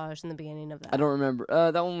montage in the beginning of that? I don't remember.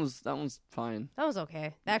 That one's fine. That was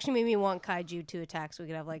okay. That actually made me want kaiju to attack so we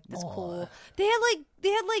could have like this cool. They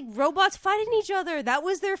had like robots fighting each other. That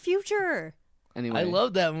was their future. Anyway, I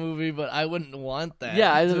love that movie, but I wouldn't want that.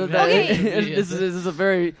 Yeah, to that, Okay. this is a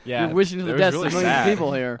very Yeah, you're wishing to the it was deaths really of millions sad. of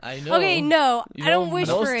people here. I know. Okay, no, You I don't know, wish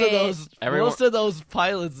most for of it. those, Everyone- most of those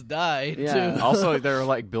pilots died Yeah. too. Also, they're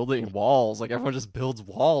like building walls. Like everyone just builds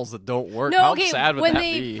walls that don't work. No, How okay. sad would when that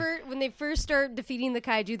they be? when they first start defeating the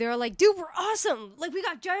kaiju, they were like, "Dude, we're awesome! Like we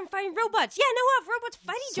got giant fighting robots. Yeah, no, what? Robots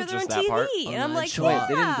fight each So other on just that TV." part? And I'm like, Sure. Wait, "Yeah,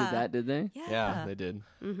 they didn't do that, did they? Yeah, they did.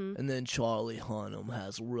 Mm-hmm. And then Charlie Hunnam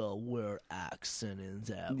has a real weird accent in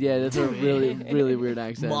that. Yeah, that's a really weird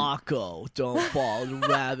accent. Mako, don't follow the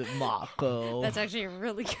rabbit, Mako. That's actually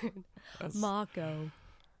really good." Mako,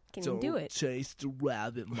 can you Don't do it? chase the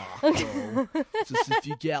rabbit, Mako. Just if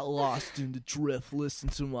you get lost in the drift, listen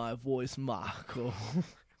to my voice, Mako.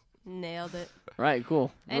 Nailed it. Right,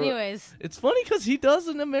 cool. Anyways, It's funny because he does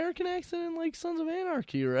an American accent in like Sons of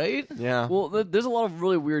Anarchy, right? Yeah. Well, there's a lot of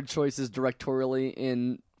really weird choices directorially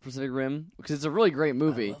in Pacific Rim because it's a really great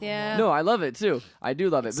movie. yeah. No, I love it too. I do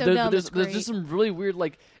love it. It's But so there's, dumb, there's, it's there's great. just some really weird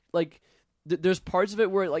there's parts of it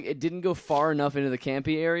where like it didn't go far enough into the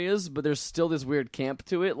campy areas, but there's still this weird camp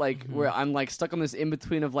to it. Like where I'm like stuck on this in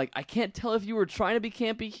between of like I can't tell if you were trying to be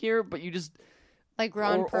campy here, but you just Like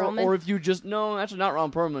Ron Perlman. or if you just no, actually not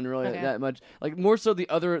Ron Perlman really Okay. that much. Like more so the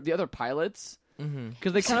other pilots.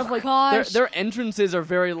 Because they kind of like Gosh. their entrances are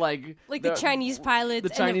very like like the Chinese pilots the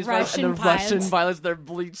Chinese and the Russian and the pilots. Russian pilots, their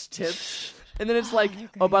bleached tips. And then it's like,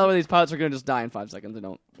 oh, by the way, these pilots are gonna just die in 5 seconds.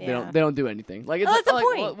 Yeah. They don't do anything. Like, it's Oh, like, that's the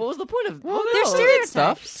like, point. What was the point of? They're no, stereotypes.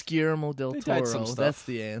 stuff. Guillermo del They died Toro. some stuff. That's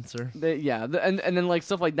the answer. And then like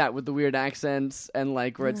stuff like that with the weird accents and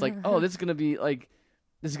like where it's like, oh, this is gonna be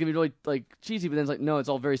really like cheesy, but then it's like, no, it's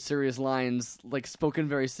all very serious lines, like spoken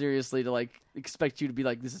very seriously to like expect you to be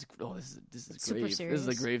like, this is Super grave. This is a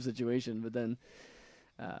serious. grave situation. But then,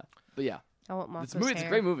 but yeah, I want Mako's it's a hair.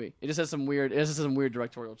 great movie. It just has some weird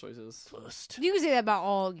directorial choices. You can say that about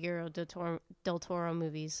all Guillermo del Toro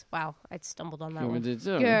movies. Wow, I stumbled on that You want one. me to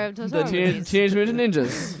do? Guillermo del Toro Teenage, movies. Teenage Mutant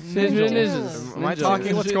Ninjas. Teenage Mutant Ninjas. Am I Ninjas.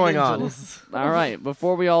 talking? What's going on? All right.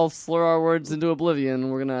 Before we all slur our words into oblivion,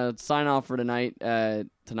 we're gonna sign off for tonight.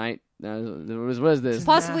 Tonight. What is this?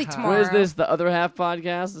 Possibly What tomorrow. What is this? The Other Half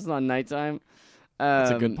podcast? It's not nighttime.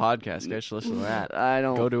 It's a good podcast. You guys should listen to that. I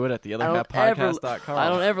don't Go to it at I don't theotherhalfpodcast.com. I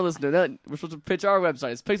don't ever listen to that. We're supposed to pitch our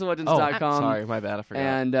website. It's pixellegends.com. Sorry, my bad. I forgot.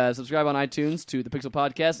 And subscribe on iTunes to the Pixel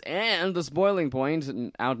Podcast and The Spoiling Point,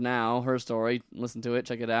 out now. Her story. Listen to it.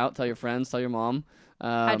 Check it out. Tell your friends. Tell your mom.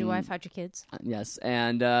 Hide your wife, hide your kids. Yes,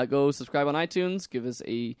 and go subscribe on iTunes. Give us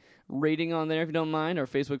a rating on there if you don't mind. Our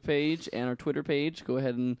Facebook page and our Twitter page. Go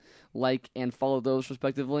ahead and like and follow those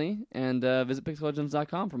respectively. And visit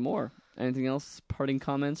pixellegends.com for more. Anything else? Parting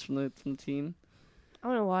comments from the team? I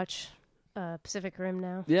want to watch Pacific Rim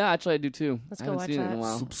now. Yeah, actually I do too. Let's I go haven't watch seen it in that. a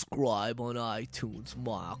while. Subscribe on iTunes,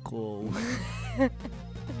 Marco.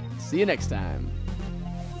 See you next time.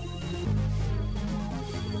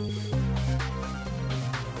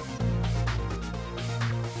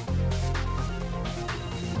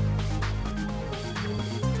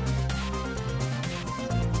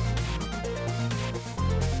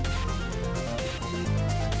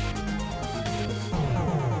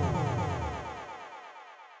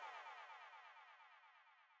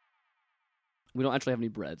 We don't actually have any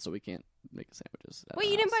bread, so we can't make sandwiches. at Wait,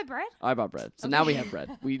 our you didn't house. buy bread? I bought bread, so now we have bread.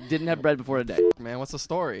 We didn't have bread before today. Man, what's the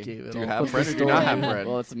story? Gave it Do you all. have What's bread the or do you not story? have bread?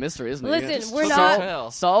 Well, it's a mystery, isn't it? Listen, we're Just not. tell.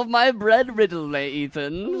 Solve my bread riddle,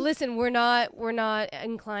 Ethan. Listen, we're not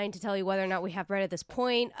inclined to tell you whether or not we have bread at this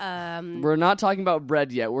point. We're not talking about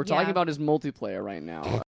bread yet. We're talking Yeah. about his multiplayer right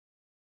now.